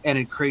 And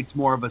it creates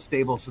more of a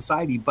stable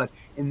society. But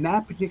in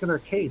that particular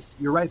case,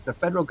 you're right, the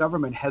federal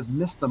government has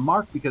missed the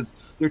mark because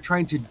they're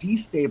trying to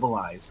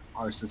destabilize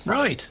our society.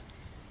 Right.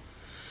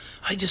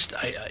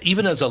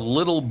 Even as a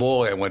little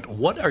boy, I went,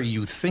 what are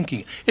you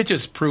thinking? It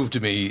just proved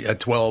to me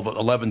at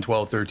 11,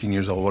 12, 13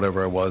 years old,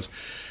 whatever I was,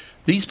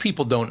 these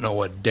people don't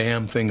know a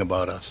damn thing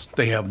about us.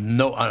 They have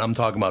I'm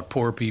talking about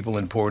poor people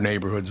in poor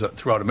neighborhoods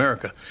throughout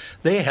America.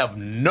 They have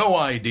no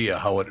idea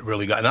how it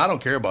really got, and I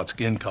don't care about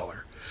skin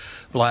color.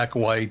 Black,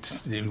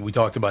 white, we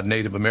talked about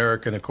Native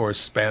American, of course,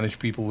 Spanish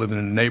people living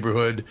in the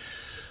neighborhood.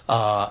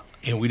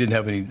 We didn't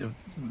have any,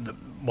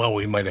 well,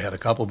 we might have had a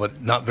couple,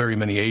 but not very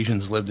many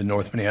Asians lived in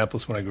North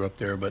Minneapolis when I grew up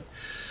there. But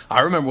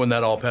I remember when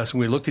that all passed,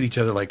 and we looked at each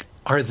other like,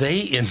 are they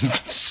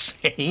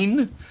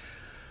insane?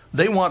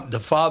 They want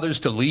the fathers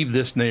to leave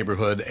this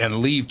neighborhood and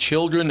leave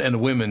children and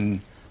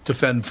women to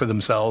fend for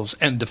themselves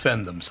and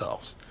defend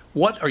themselves.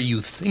 What are you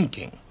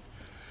thinking?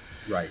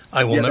 Right.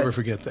 I will never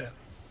forget that.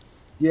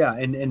 Yeah,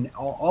 and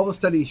all the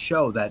studies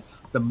show that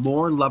the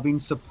more loving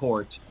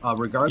support,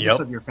 regardless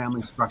of your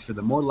family structure,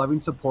 the more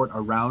loving support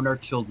around our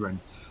children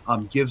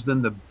gives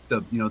them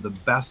the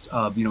best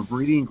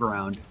breeding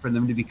ground for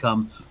them to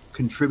become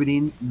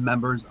contributing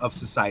members of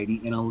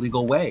society in a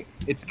legal way.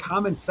 It's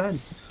common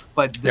sense,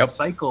 but the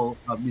cycle,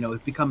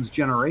 it becomes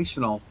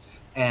generational,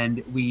 and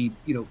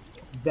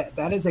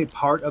that is a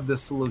part of the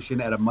solution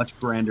at a much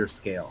grander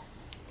scale.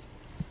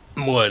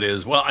 Well, it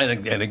is. Well,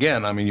 and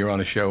again, I mean, you're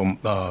on a show.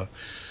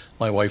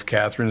 My wife,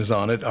 Catherine, is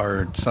on it,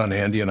 our son,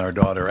 Andy, and our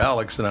daughter,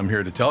 Alex, and I'm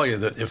here to tell you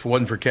that if it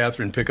wasn't for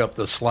Catherine pick up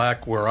the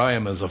slack where I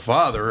am as a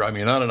father, I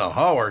mean, I don't know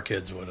how our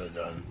kids would have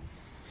done.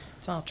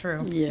 It's all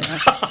true. Yeah.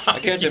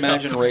 I can't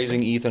imagine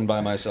raising Ethan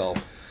by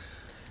myself.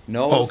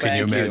 No, oh, can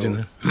you imagine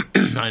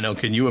that? I know.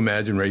 Can you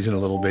imagine raising a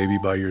little baby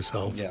by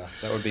yourself? Yeah,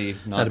 that would be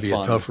not That'd be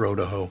fun. a tough row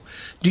to hoe.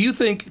 Do you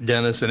think,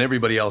 Dennis, and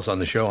everybody else on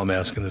the show, I'm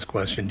asking this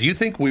question, do you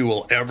think we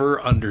will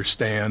ever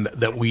understand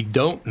that we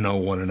don't know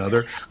one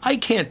another? I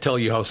can't tell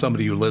you how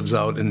somebody who lives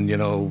out in,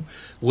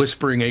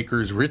 Whispering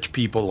Acres rich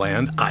people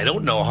land, I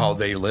don't know how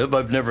they live.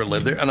 I've never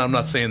lived there, and I'm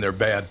not saying they're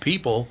bad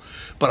people,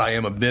 but I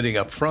am admitting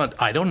up front,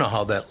 I don't know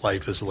how that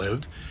life is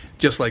lived,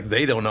 just like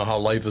they don't know how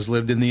life is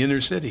lived in the inner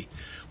city.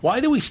 Why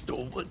do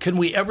can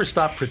we ever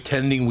stop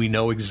pretending we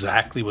know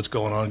exactly what's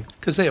going on?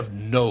 Because they have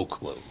no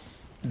clue.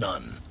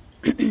 None.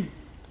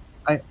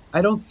 I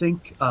don't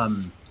think,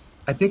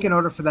 I think in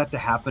order for that to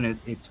happen,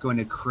 it's going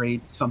to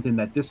create something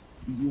that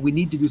we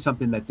need to do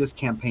something that this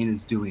campaign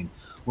is doing,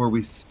 where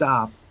we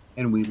stop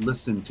and we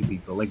listen to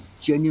people, like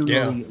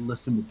genuinely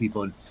listen to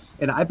people.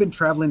 And I've been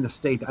traveling the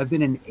state. I've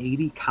been in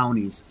 80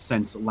 counties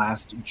since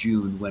last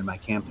June when my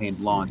campaign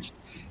launched.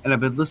 And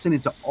I've been listening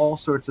to all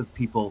sorts of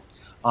people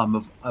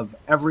of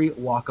every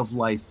walk of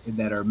life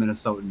that are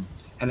Minnesotan,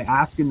 and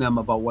asking them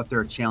about what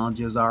their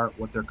challenges are,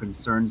 what their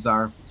concerns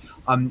are.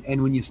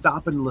 And when you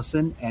stop and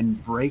listen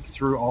and break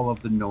through all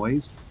of the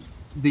noise,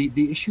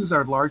 the issues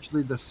are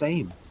largely the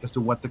same as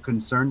to what the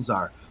concerns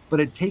are. But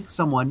it takes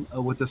someone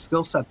with the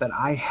skill set that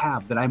I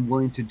have, that I'm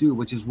willing to do,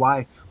 which is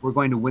why we're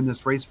going to win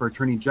this race for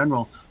Attorney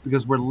General,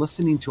 because we're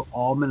listening to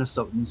all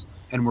Minnesotans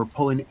and we're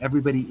pulling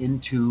everybody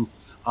into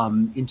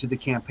the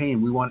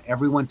campaign. We want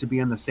everyone to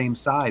be on the same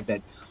side,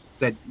 that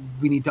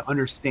we need to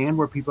understand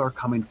where people are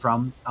coming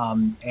from.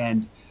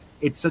 And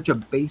it's such a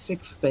basic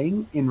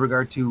thing in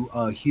regard to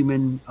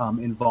human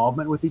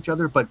involvement with each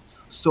other, but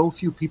so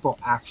few people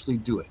actually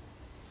do it.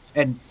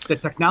 And the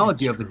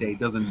technology of the day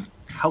doesn't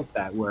help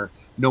that, where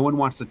no one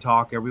wants to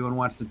talk, everyone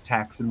wants to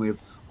text, and we have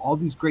all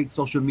these great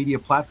social media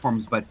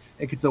platforms, but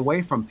it gets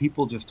away from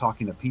people just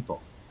talking to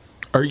people.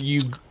 Are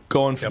you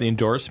going for the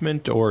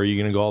endorsement, or are you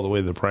going to go all the way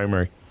to the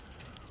primary?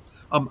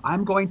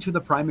 I'm going to the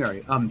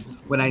primary.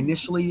 When I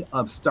initially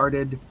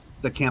started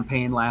the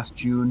campaign last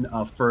June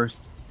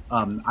 1st,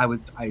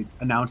 I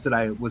announced that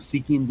I was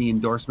seeking the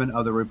endorsement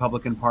of the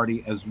Republican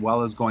Party as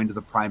well as going to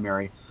the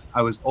primary.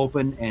 I was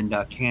open and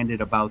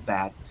candid about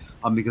that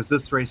because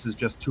this race is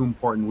just too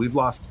important.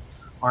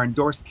 Our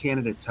endorsed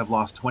candidates have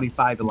lost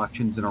 25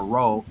 elections in a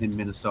row in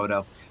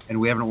Minnesota,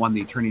 and we haven't won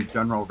the Attorney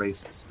General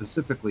race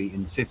specifically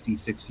in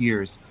 56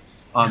 years.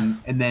 And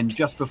then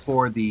just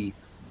before the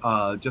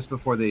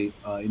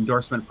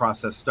endorsement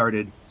process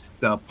started,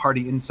 the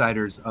party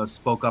insiders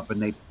spoke up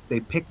and they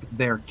picked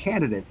their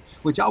candidate,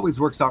 which always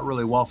works out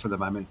really well for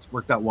them. I mean, it's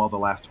worked out well the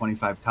last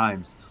 25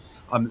 times.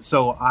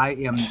 So I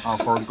am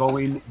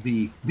foregoing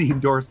the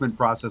endorsement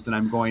process, and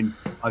I'm going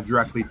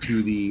directly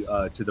to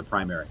the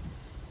primary.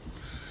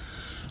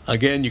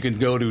 Again, you can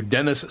go to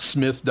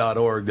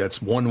DennisSmith.org.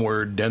 That's one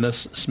word,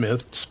 Dennis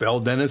Smith,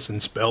 spelled Dennis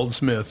and spelled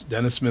Smith,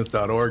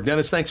 DennisSmith.org.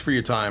 Dennis, thanks for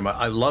your time.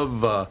 I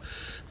love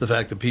the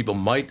fact that people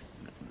might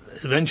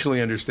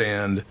eventually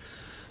understand.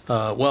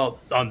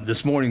 On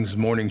this morning's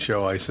morning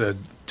show, I said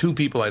 2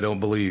 people I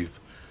don't believe.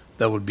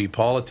 That would be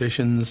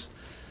politicians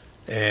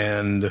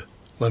and,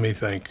 let me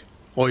think,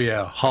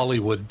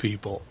 Hollywood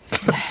people.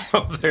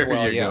 So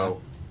there you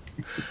go.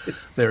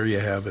 There you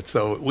have it.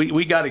 So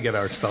we got to get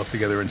our stuff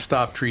together and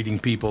stop treating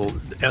people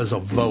as a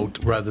vote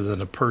rather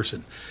than a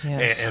person.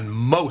 Yes. And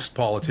most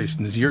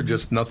politicians, you're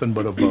just nothing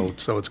but a vote.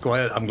 So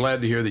I'm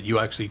glad to hear that you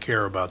actually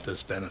care about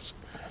this, Dennis.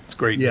 It's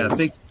great.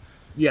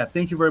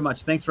 Thank you very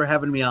much. Thanks for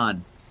having me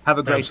on. Have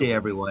a great day,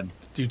 everyone.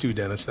 You too,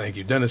 Dennis. Thank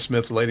you. Dennis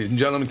Smith, ladies and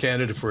gentlemen,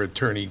 candidate for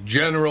Attorney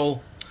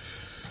General.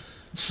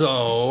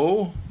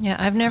 So... Yeah,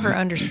 I've never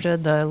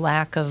understood the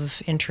lack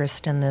of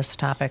interest in this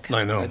topic.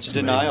 I know. It's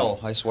denial,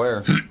 I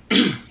swear.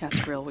 Yeah,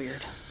 it's real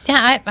weird.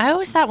 Yeah, I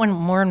always thought when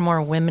more and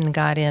more women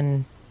got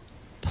in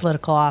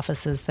political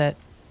offices that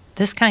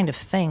this kind of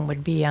thing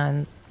would be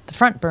on the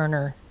front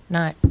burner,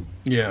 not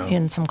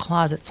in some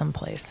closet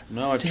someplace.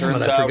 No, it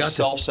turns out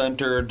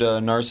self-centered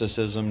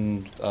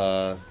narcissism,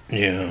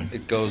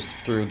 it goes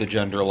through the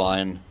gender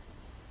line.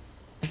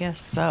 I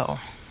guess so.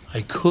 I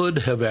could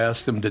have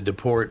asked him to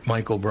deport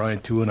Michael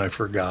Bryant, too, and I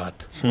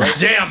forgot.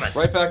 Damn it!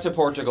 Right back to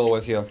Portugal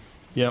with you.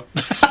 Yep.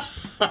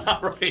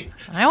 Right.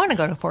 I want to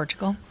go to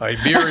Portugal.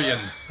 Iberian.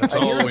 That's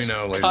all we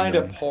know. It's kind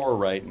of poor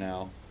right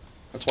now.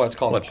 That's why it's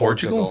called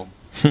Portugal?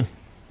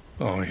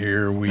 Oh,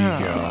 here we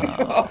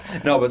go.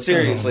 No, but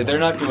seriously, they're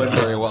not doing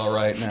very well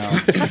right now.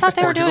 I thought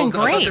they were doing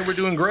great. I thought they were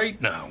doing great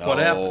now. What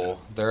happened?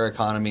 Their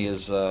economy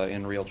is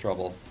in real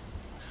trouble.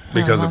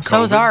 Because of COVID?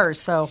 So is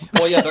ours, so.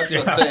 Well, yeah, that's the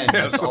thing.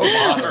 That's a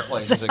lot of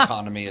places'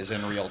 economy is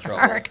in real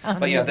trouble.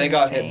 But yeah, they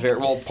got hit very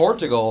well.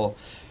 Portugal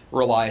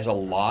relies a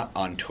lot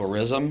on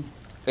tourism.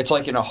 It's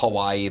like,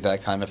 Hawaii,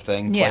 that kind of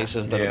thing. Yeah.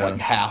 Places that are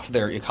like half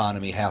their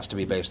economy has to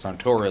be based on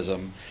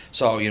tourism.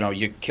 So,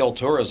 you kill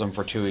tourism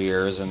for 2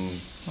 years and,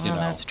 Well,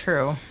 that's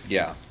true.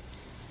 Yeah.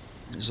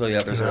 So, yeah,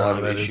 there's a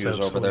lot of issues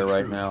over there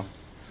right now.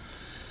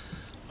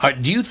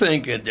 Do you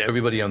think, and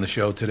everybody on the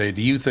show today,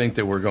 do you think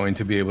that we're going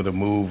to be able to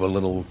move a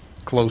little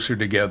closer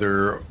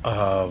together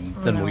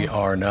than we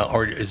are now?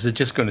 Or is it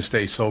just going to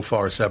stay so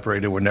far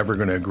separated we're never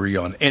going to agree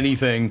on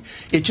anything?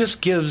 It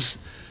just gives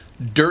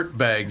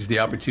dirtbags the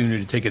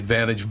opportunity to take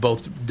advantage of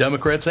both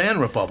Democrats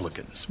and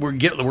Republicans. We're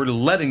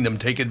letting them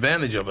take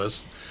advantage of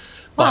us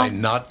by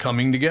not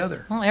coming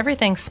together. Well,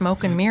 everything's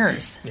smoke and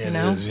mirrors.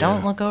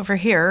 Don't look over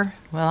here.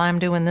 Well, I'm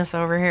doing this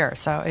over here.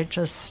 So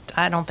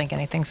I don't think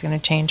anything's going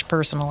to change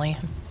personally.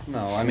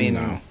 No, I mean...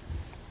 No.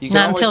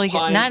 Not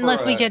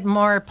unless we get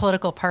more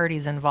political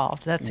parties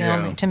involved. That's the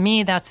only. To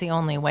me, that's the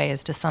only way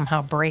is to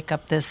somehow break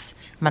up this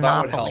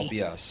monopoly. That would help.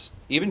 Yes,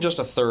 even just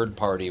a third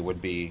party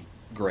would be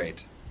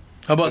great.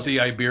 How about the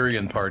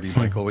Iberian Party,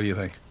 Michael? What do you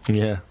think?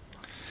 Yeah,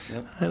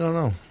 I don't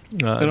know.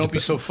 Don't be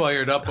so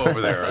fired up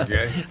over there,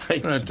 okay?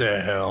 What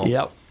the hell?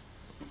 Yep.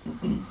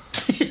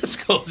 He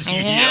just goes,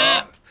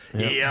 yep.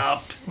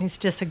 Yep. He's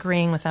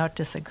disagreeing without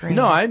disagreeing.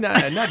 No, I'm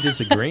not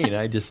disagreeing.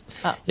 I just,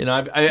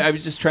 I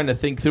was just trying to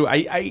think through.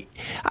 I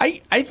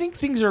think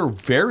things are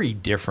very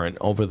different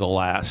over the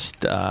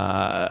last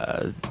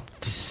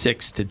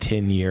 6 to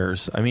 10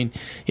 years. I mean,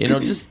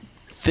 just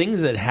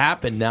things that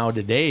happen now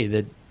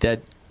today that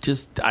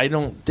just I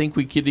don't think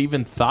we could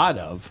even thought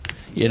of.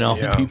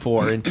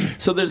 Before, and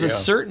so there's a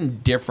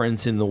certain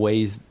difference in the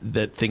ways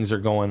that things are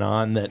going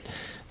on. I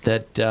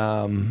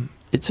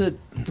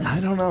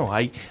don't know.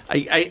 I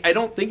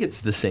don't think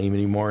it's the same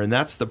anymore, and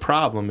that's the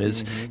problem.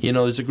 Is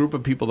there's a group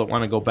of people that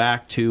want to go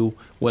back to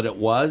what it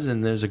was,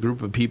 and there's a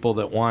group of people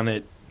that want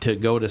it to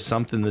go to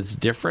something that's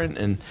different.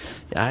 And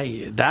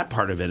that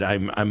part of it,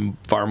 I'm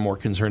far more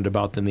concerned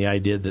about than the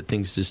idea that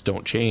things just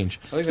don't change.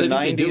 I think the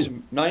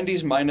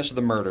 90s minus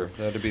the murder.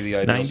 That would be the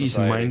ideal 90s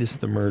society. Minus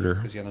the murder.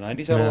 Because the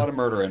 90s had a lot of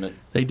murder in it.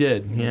 They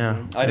did,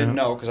 yeah. I didn't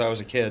know because I was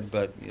a kid,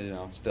 but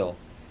still.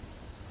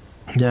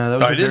 Yeah,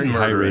 that was a very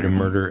high rate of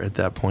murder at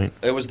that point.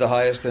 It was the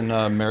highest in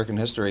American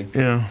history.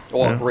 Yeah.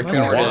 Well,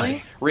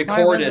 really?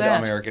 recorded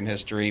American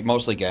history,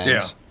 mostly gangs.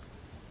 Yeah.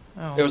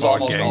 Oh. It was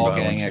almost all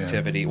gang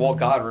activity. Well,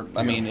 God,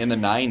 I mean, in the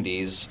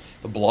 90s,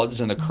 the Bloods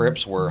and the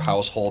Crips were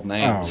household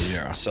names. Oh,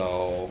 yeah.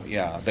 So,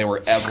 yeah, they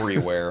were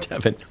everywhere.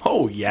 Devin.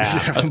 Oh,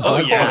 yeah. Oh,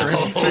 yeah.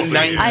 Well,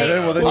 then you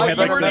had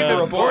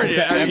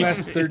the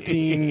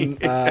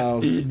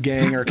MS-13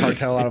 gang or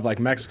cartel out of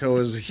Mexico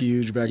was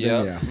huge back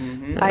then. Yeah.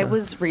 Mm-hmm. I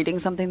was reading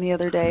something the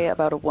other day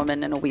about a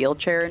woman in a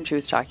wheelchair, and she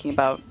was talking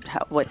about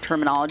what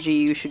terminology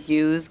you should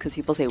use because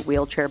people say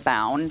wheelchair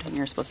bound, and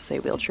you're supposed to say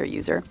wheelchair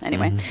user.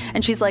 Anyway,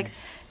 and she's like,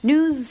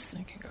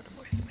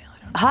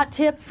 hot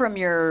tip from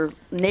your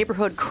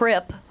neighborhood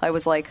Crip. I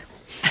was like,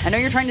 I know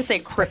you're trying to say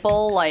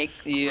cripple, like,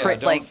 Yeah,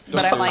 but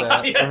I'm like,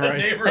 that.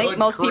 I think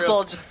most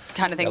people just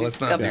kind of think of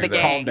the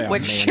gang,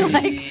 which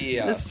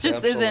this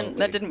just isn't.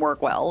 That didn't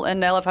work well.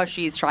 And I love how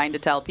she's trying to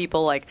tell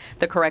people like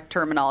the correct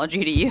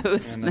terminology to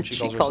use, and then she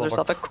calls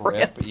herself a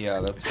crip.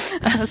 Yeah, that's.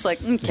 I was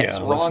like, okay, it's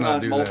wrong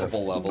on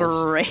multiple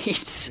levels.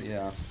 Great.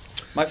 Yeah,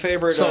 my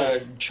favorite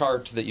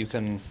chart that you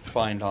can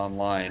find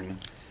online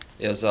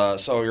is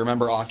so you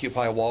remember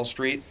Occupy Wall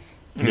Street?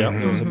 Yeah,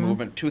 there was a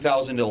movement.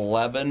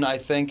 2011, I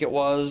think it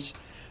was.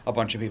 A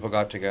bunch of people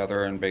got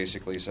together and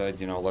basically said,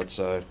 let's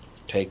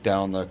take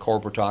down the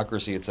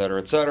corporatocracy, et cetera,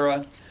 et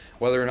cetera.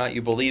 Whether or not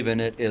you believe in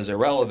it is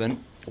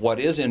irrelevant. What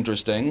is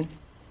interesting,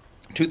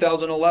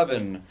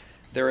 2011,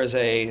 there is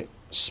a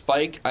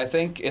spike, I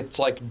think it's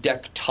like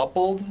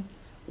dectupled,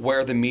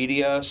 where the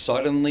media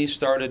suddenly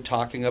started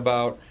talking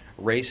about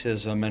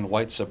racism and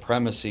white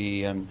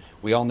supremacy, and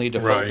we all need to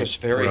focus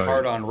very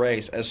hard on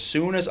race. As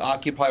soon as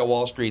Occupy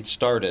Wall Street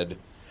started,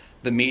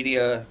 the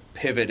media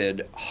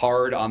pivoted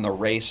hard on the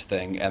race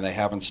thing, and they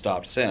haven't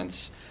stopped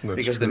since.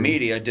 Because the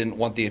media didn't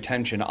want the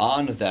attention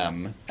on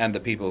them and the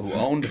people who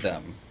owned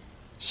them.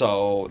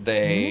 So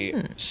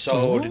they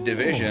sowed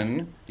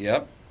division,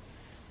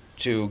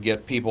 to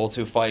get people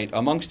to fight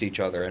amongst each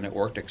other, and it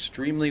worked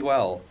extremely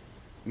well.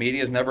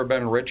 Media's never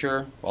been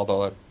richer,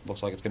 although it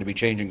looks like it's going to be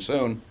changing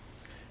soon.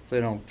 They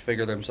don't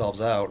figure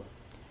themselves out.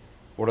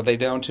 What are they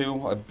down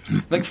to? I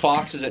think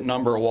Fox is at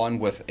number 1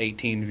 with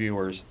 18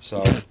 viewers.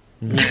 So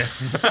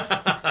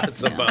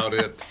that's about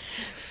it.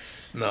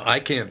 No, I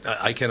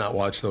cannot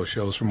watch those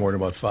shows for more than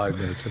about 5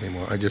 minutes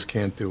anymore. I just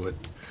can't do it.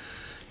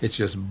 It's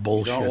just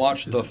bullshit. You don't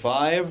watch The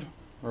 5?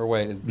 Or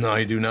wait? No,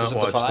 I do not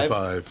watch The 5.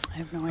 I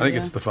have no idea. I think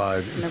it's The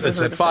 5.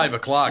 It's at 5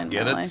 o'clock.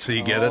 Get it? So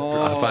you get it?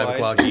 5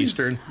 o'clock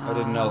Eastern. I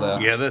didn't know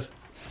that. Get it?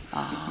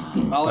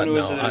 All I know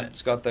is that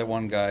it's got that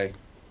one guy.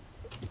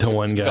 The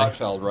one guy.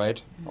 Gutfeld,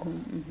 right?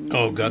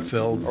 Oh,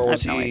 Gutfeld. Or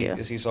was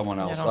is he someone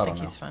else? I don't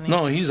know. He's funny.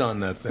 No, he's on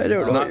that thing. I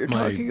don't know what you're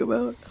talking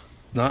about.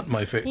 Not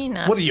my favorite.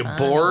 Not What are you fun.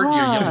 bored?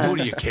 What? Who are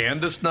you,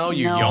 Candace now?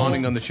 You're No,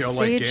 yawning on the show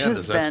like Sage Candace.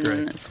 has That's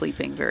been great.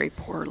 sleeping very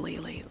poorly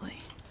lately.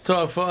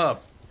 Tough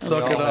up.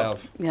 Suck it up.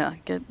 Yeah,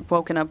 get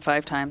woken up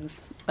 5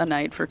 times a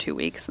night for 2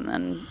 weeks, and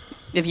then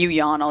if you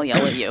yawn, I'll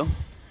yell at you.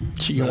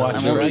 You can watch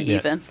And we'll be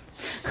Dragnet. even.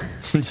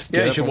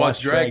 Yeah, you should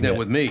watch Dragnet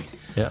with me.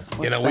 Yeah.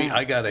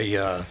 I got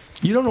a.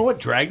 You don't know what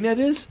Dragnet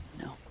is?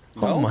 No.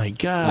 Oh my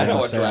God! I know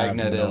what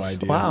Dragnet is.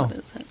 Wow. What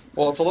is it?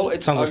 Well, it's a little.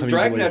 It Sounds like something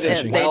you would Dragnet do is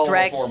fishing. well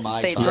They before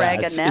my they time.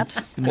 drag a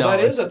net. Well, that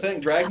is a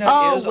thing. Dragnet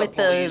is with a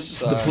police,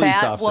 the police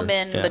fat officer.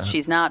 woman, Yeah. but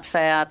she's not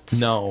fat.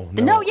 No,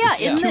 yeah,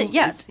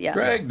 it's yes.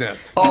 Dragnet.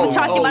 He was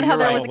talking about how you're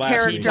there right. was a Last week.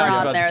 character Talking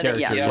on about there the that,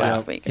 character.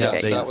 last week. Yes,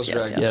 Okay, that was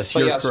Dragnet. Yes, But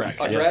you're yes, correct.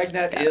 a Yes.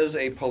 Dragnet is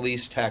a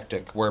police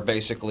tactic where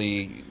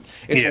basically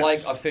it's Yes. like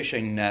a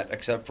fishing net,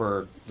 except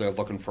for they're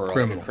looking for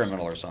a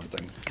criminal or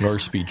something. Or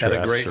speed Had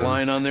a great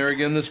line on there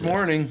again this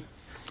morning.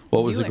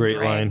 What was the great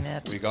line?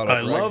 We got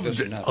I loved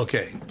it.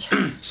 Okay,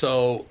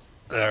 so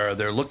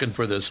they're looking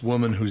for this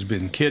woman who's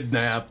been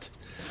kidnapped,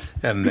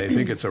 and they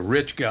think it's a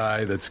rich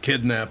guy that's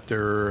kidnapped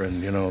her,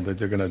 and that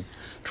they're going to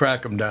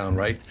track him down,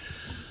 right?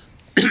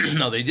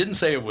 Now, they didn't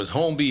say it was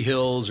Holmby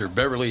Hills or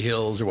Beverly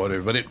Hills or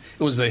whatever, but it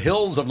was the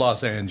hills of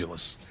Los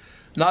Angeles.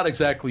 Not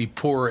exactly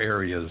poor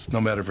areas,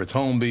 no matter if it's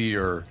Holmby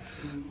or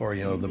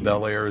the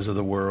Bel Airs of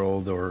the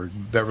world or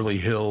Beverly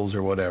Hills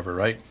or whatever,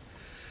 right?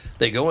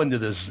 They go into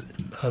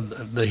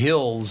the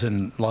hills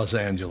in Los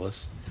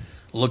Angeles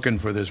looking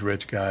for this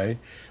rich guy.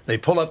 They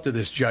pull up to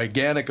this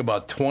gigantic,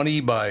 about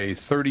 20 by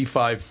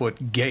 35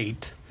 foot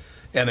gate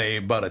and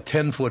about a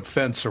 10-foot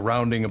fence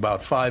surrounding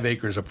about 5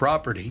 acres of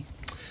property.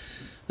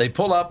 They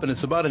pull up, and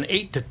it's about an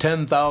 8,000 to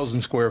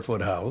 10,000 square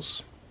foot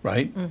house,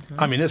 right? Mm-hmm.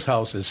 I mean, this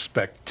house is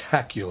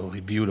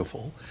spectacularly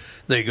beautiful.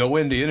 They go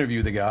in to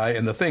interview the guy,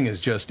 and the thing is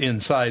just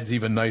inside's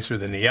even nicer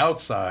than the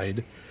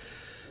outside.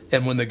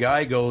 And when the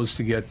guy goes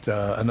to get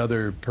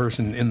another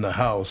person in the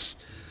house,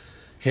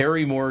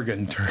 Harry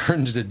Morgan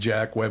turns to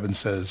Jack Webb and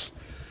says,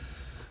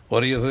 "What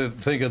do you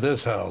think of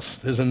this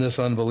house? Isn't this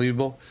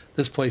unbelievable?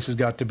 This place has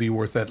got to be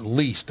worth at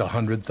least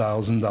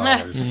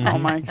 $100,000. Oh,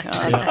 my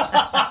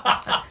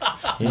God.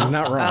 He's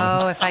not wrong.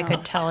 Oh, if I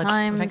could tell it,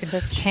 if I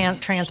could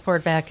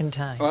transport back in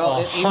time.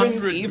 Well,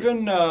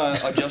 even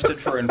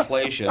adjusted for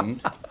inflation,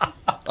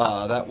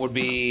 that would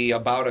be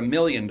about $1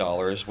 million,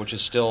 which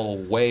is still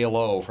way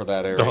low for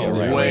that area.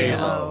 Oh, way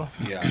low.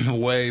 Yeah.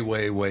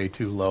 way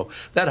too low.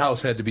 That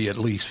house had to be at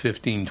least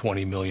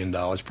 $15-20 million,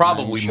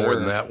 probably more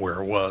than that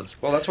where it was.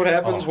 Well, that's what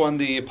happens when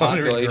the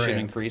population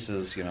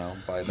increases,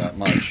 by that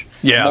much.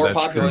 Yeah, more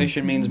that's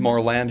population means more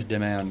land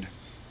demand.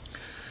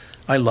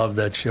 I love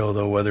that show,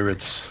 though, whether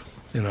it's,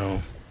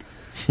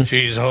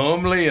 she's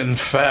homely and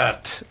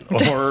fat,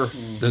 or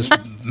this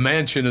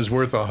mansion is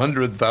worth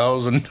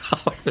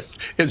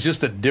 $100,000. It's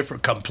just a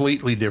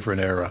completely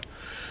different era.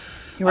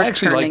 You were I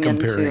actually like turning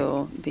comparing.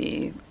 into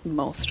the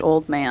most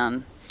old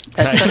man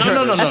At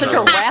such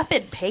a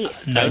rapid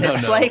pace.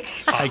 It's like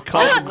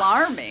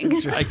alarming.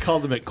 I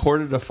called him at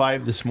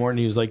 4:45 this morning.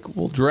 He was like,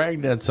 "Well,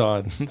 Dragnet's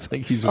on." It's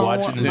like he's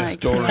watching his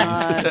stories.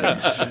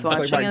 It's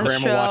like my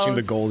grandma watching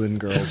the Golden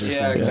Girls or something.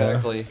 Yeah,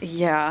 exactly.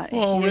 Yeah.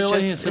 Well,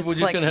 really? So we're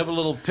just going to have a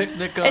little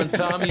picnic on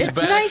Tommy's it's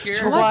back nice here?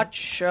 to watch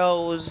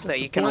shows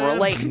that you can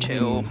relate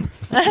to.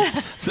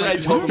 So I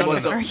told him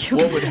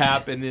what would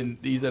happen, and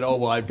he said, "Oh,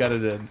 well, I've got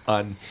it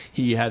on."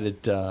 He had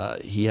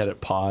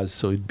it paused,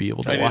 so he'd be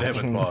able to watch. I did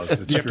have it paused.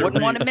 It's true.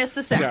 Wouldn't want to miss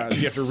a second. Yeah, do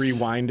you have to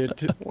rewind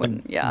it?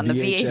 On the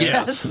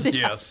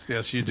VHS.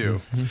 Yes, you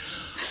do.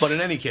 But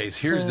in any case,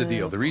 here's the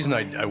deal. The reason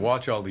I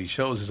watch all these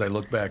shows is I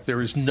look back.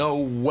 There is no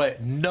way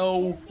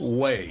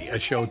a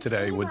show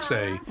today would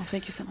say,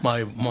 thank you so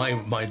much.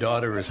 My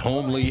daughter is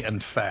homely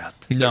and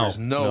fat. No. There's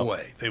no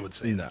way they would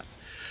say that.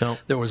 No.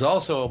 There was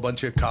also a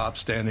bunch of cops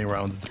standing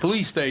around at the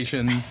police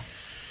station,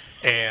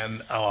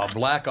 and a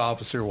black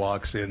officer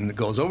walks in,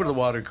 goes over to the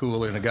water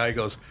cooler, and the guy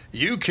goes,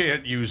 "You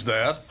can't use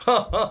that."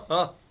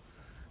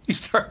 He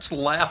starts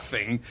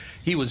laughing.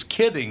 He was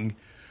kidding.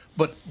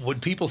 But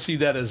would people see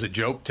that as a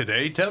joke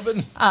today,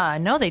 Tevin?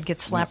 No, they'd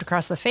get slapped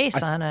across the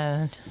face on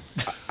a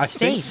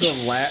stage.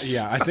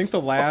 I think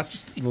the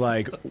last,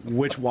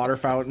 which water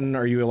fountain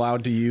are you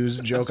allowed to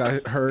use joke I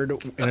heard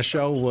in a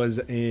show was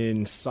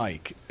in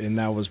Psych. And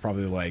that was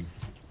probably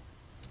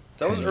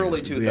that was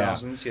early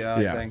 2000s,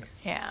 I think.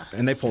 Yeah.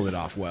 And they pulled it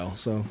off well.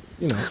 So,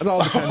 it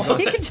all depends on...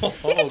 You can do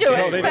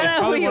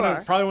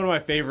it. Probably one of my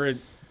favorite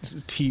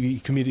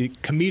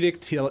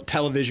comedic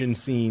television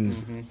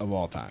scenes of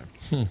all time.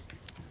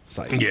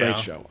 Psych, great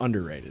show,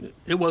 underrated.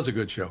 It was a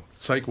good show.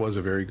 Psych was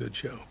a very good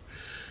show,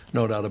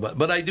 no doubt about it.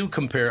 But I do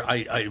compare.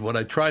 What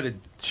I try to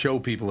show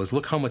people is,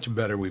 look how much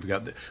better we've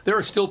got. There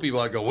are still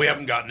people that go, we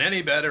haven't gotten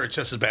any better. It's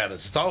just as bad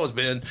as it's always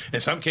been.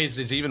 In some cases,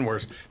 it's even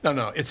worse.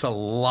 No, it's a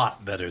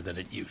lot better than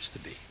it used to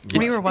be.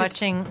 We were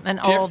watching an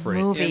old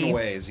movie. In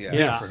ways,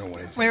 Different in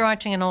ways. We were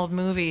watching an old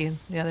movie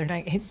the other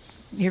night.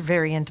 You're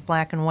very into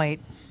black and white.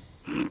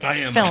 I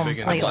am films big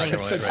into lately, black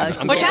and white, right?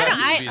 which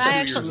I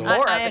actually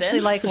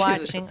like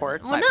watching. Well,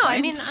 no,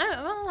 I mean,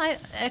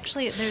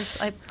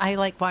 I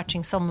like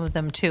watching some of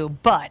them too.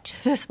 But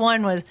this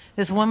woman was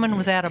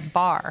at a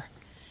bar.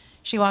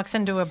 She walks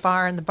into a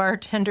bar and the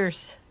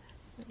bartender's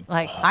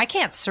like, "I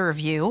can't serve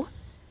you,"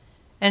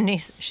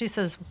 and she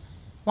says,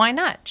 "Why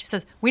not?" She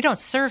says, "We don't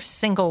serve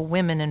single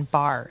women in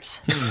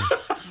bars."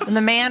 And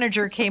the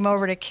manager came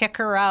over to kick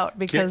her out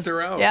because kicked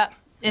her out. Yeah.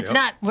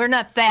 We're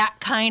not that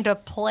kind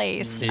of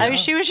place. Yeah. I mean,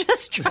 she was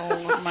just at a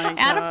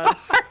bar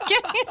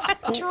getting a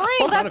drink.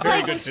 Well, that's not a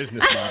very good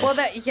business model.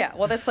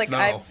 That's like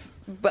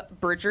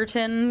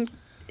Bridgerton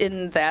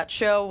in that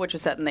show, which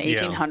is set in the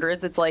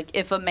 1800s. It's like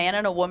if a man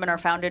and a woman are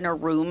found in a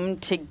room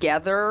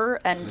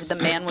together and the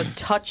man was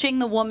touching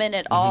the woman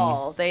at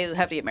all, they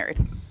have to get married.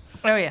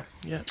 Oh, yeah.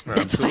 Yeah,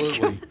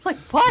 absolutely. Like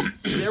what?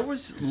 There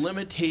was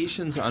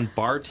limitations on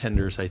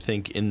bartenders, I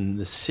think, in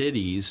the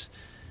cities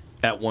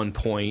at one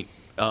point.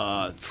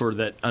 For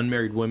that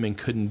unmarried women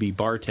couldn't be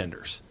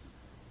bartenders.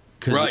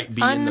 Right.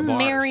 Be in the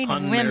bars.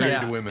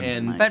 Unmarried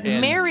women. But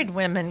married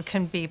women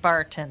can be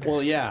bartenders.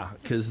 Well, yeah,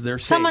 because they're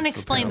safe. Someone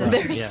explain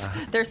this.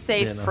 They're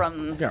safe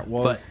from... Yeah,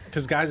 well,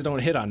 because guys don't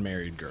hit on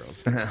married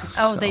girls.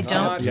 Oh, they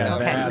don't? Yeah,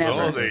 okay.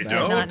 Oh, they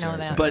don't? I did not know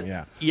that. But,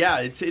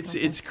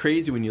 it's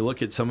crazy when you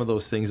look at some of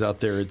those things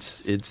out there.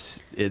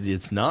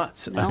 It's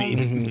nuts. No. I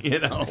mean,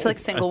 I feel like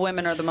single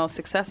women are the most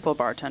successful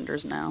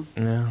bartenders now.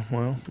 Yeah,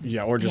 well...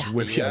 Yeah, or just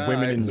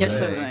women in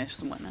just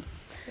women.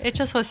 It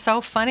just was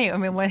so funny. I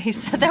mean, when he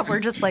said that, we're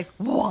just like,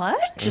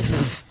 what?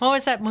 What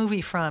was that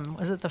movie from?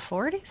 Was it the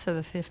 40s or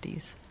the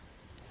 50s?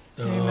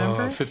 Do you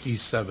remember?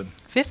 57.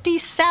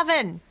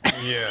 57!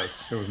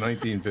 Yes, it was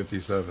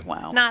 1957.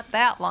 Wow. Not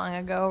that long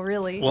ago,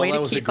 really. Well, Way that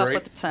to was keep a up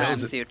great, with the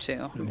times, you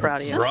two. I'm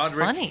proud of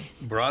you.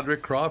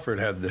 Broderick Crawford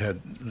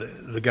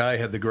the guy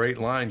had the great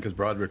line because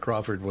Broderick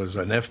Crawford was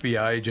an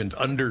FBI agent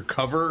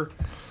undercover,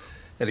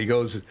 and he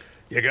goes,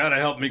 "You got to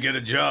help me get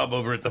a job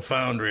over at the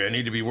foundry. I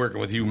need to be working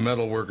with you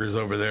metal workers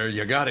over there.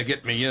 You got to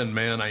get me in,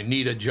 man. I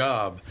need a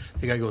job."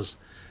 The guy goes,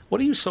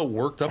 "What are you so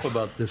worked up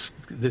about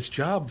this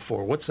job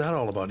for? What's that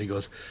all about?" He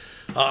goes,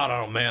 "I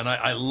don't know, man.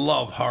 I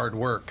love hard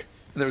work."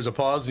 And there was a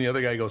pause, and the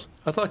other guy goes,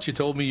 "I thought you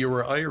told me you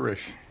were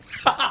Irish."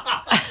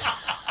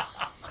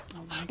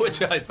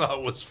 Which I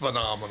thought was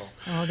phenomenal.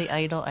 Oh, the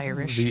idle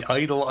Irish. The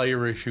idle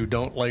Irish who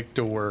don't like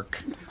to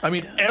work. I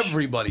mean,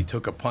 everybody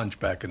took a punch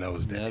back in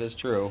those days. That is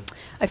true.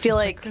 I feel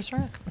like Chris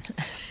Rock.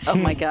 Oh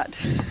my God.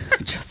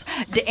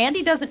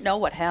 Andy doesn't know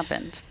what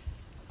happened.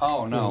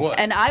 Oh no! What?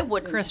 And I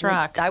wouldn't. Chris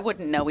Rock. I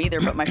wouldn't know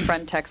either. But my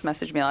friend text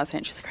messaged me last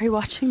night. And she's like, "Are you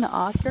watching the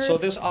Oscars?" So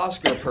this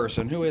Oscar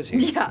person, who is he?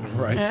 Yeah.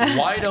 Right.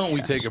 Why don't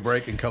we take a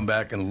break and come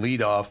back and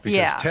lead off?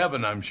 Because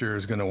Tevin, I'm sure,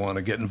 is going to want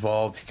to get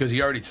involved because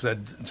he already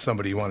said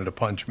somebody wanted to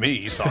punch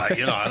me. So I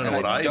don't know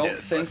what I did. I don't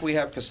think we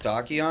have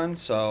Kostaki on,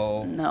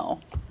 so... No,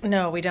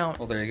 we don't.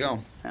 Well, there you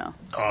go. Yeah.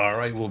 All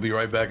right, we'll be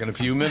right back in a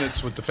few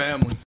minutes with the family.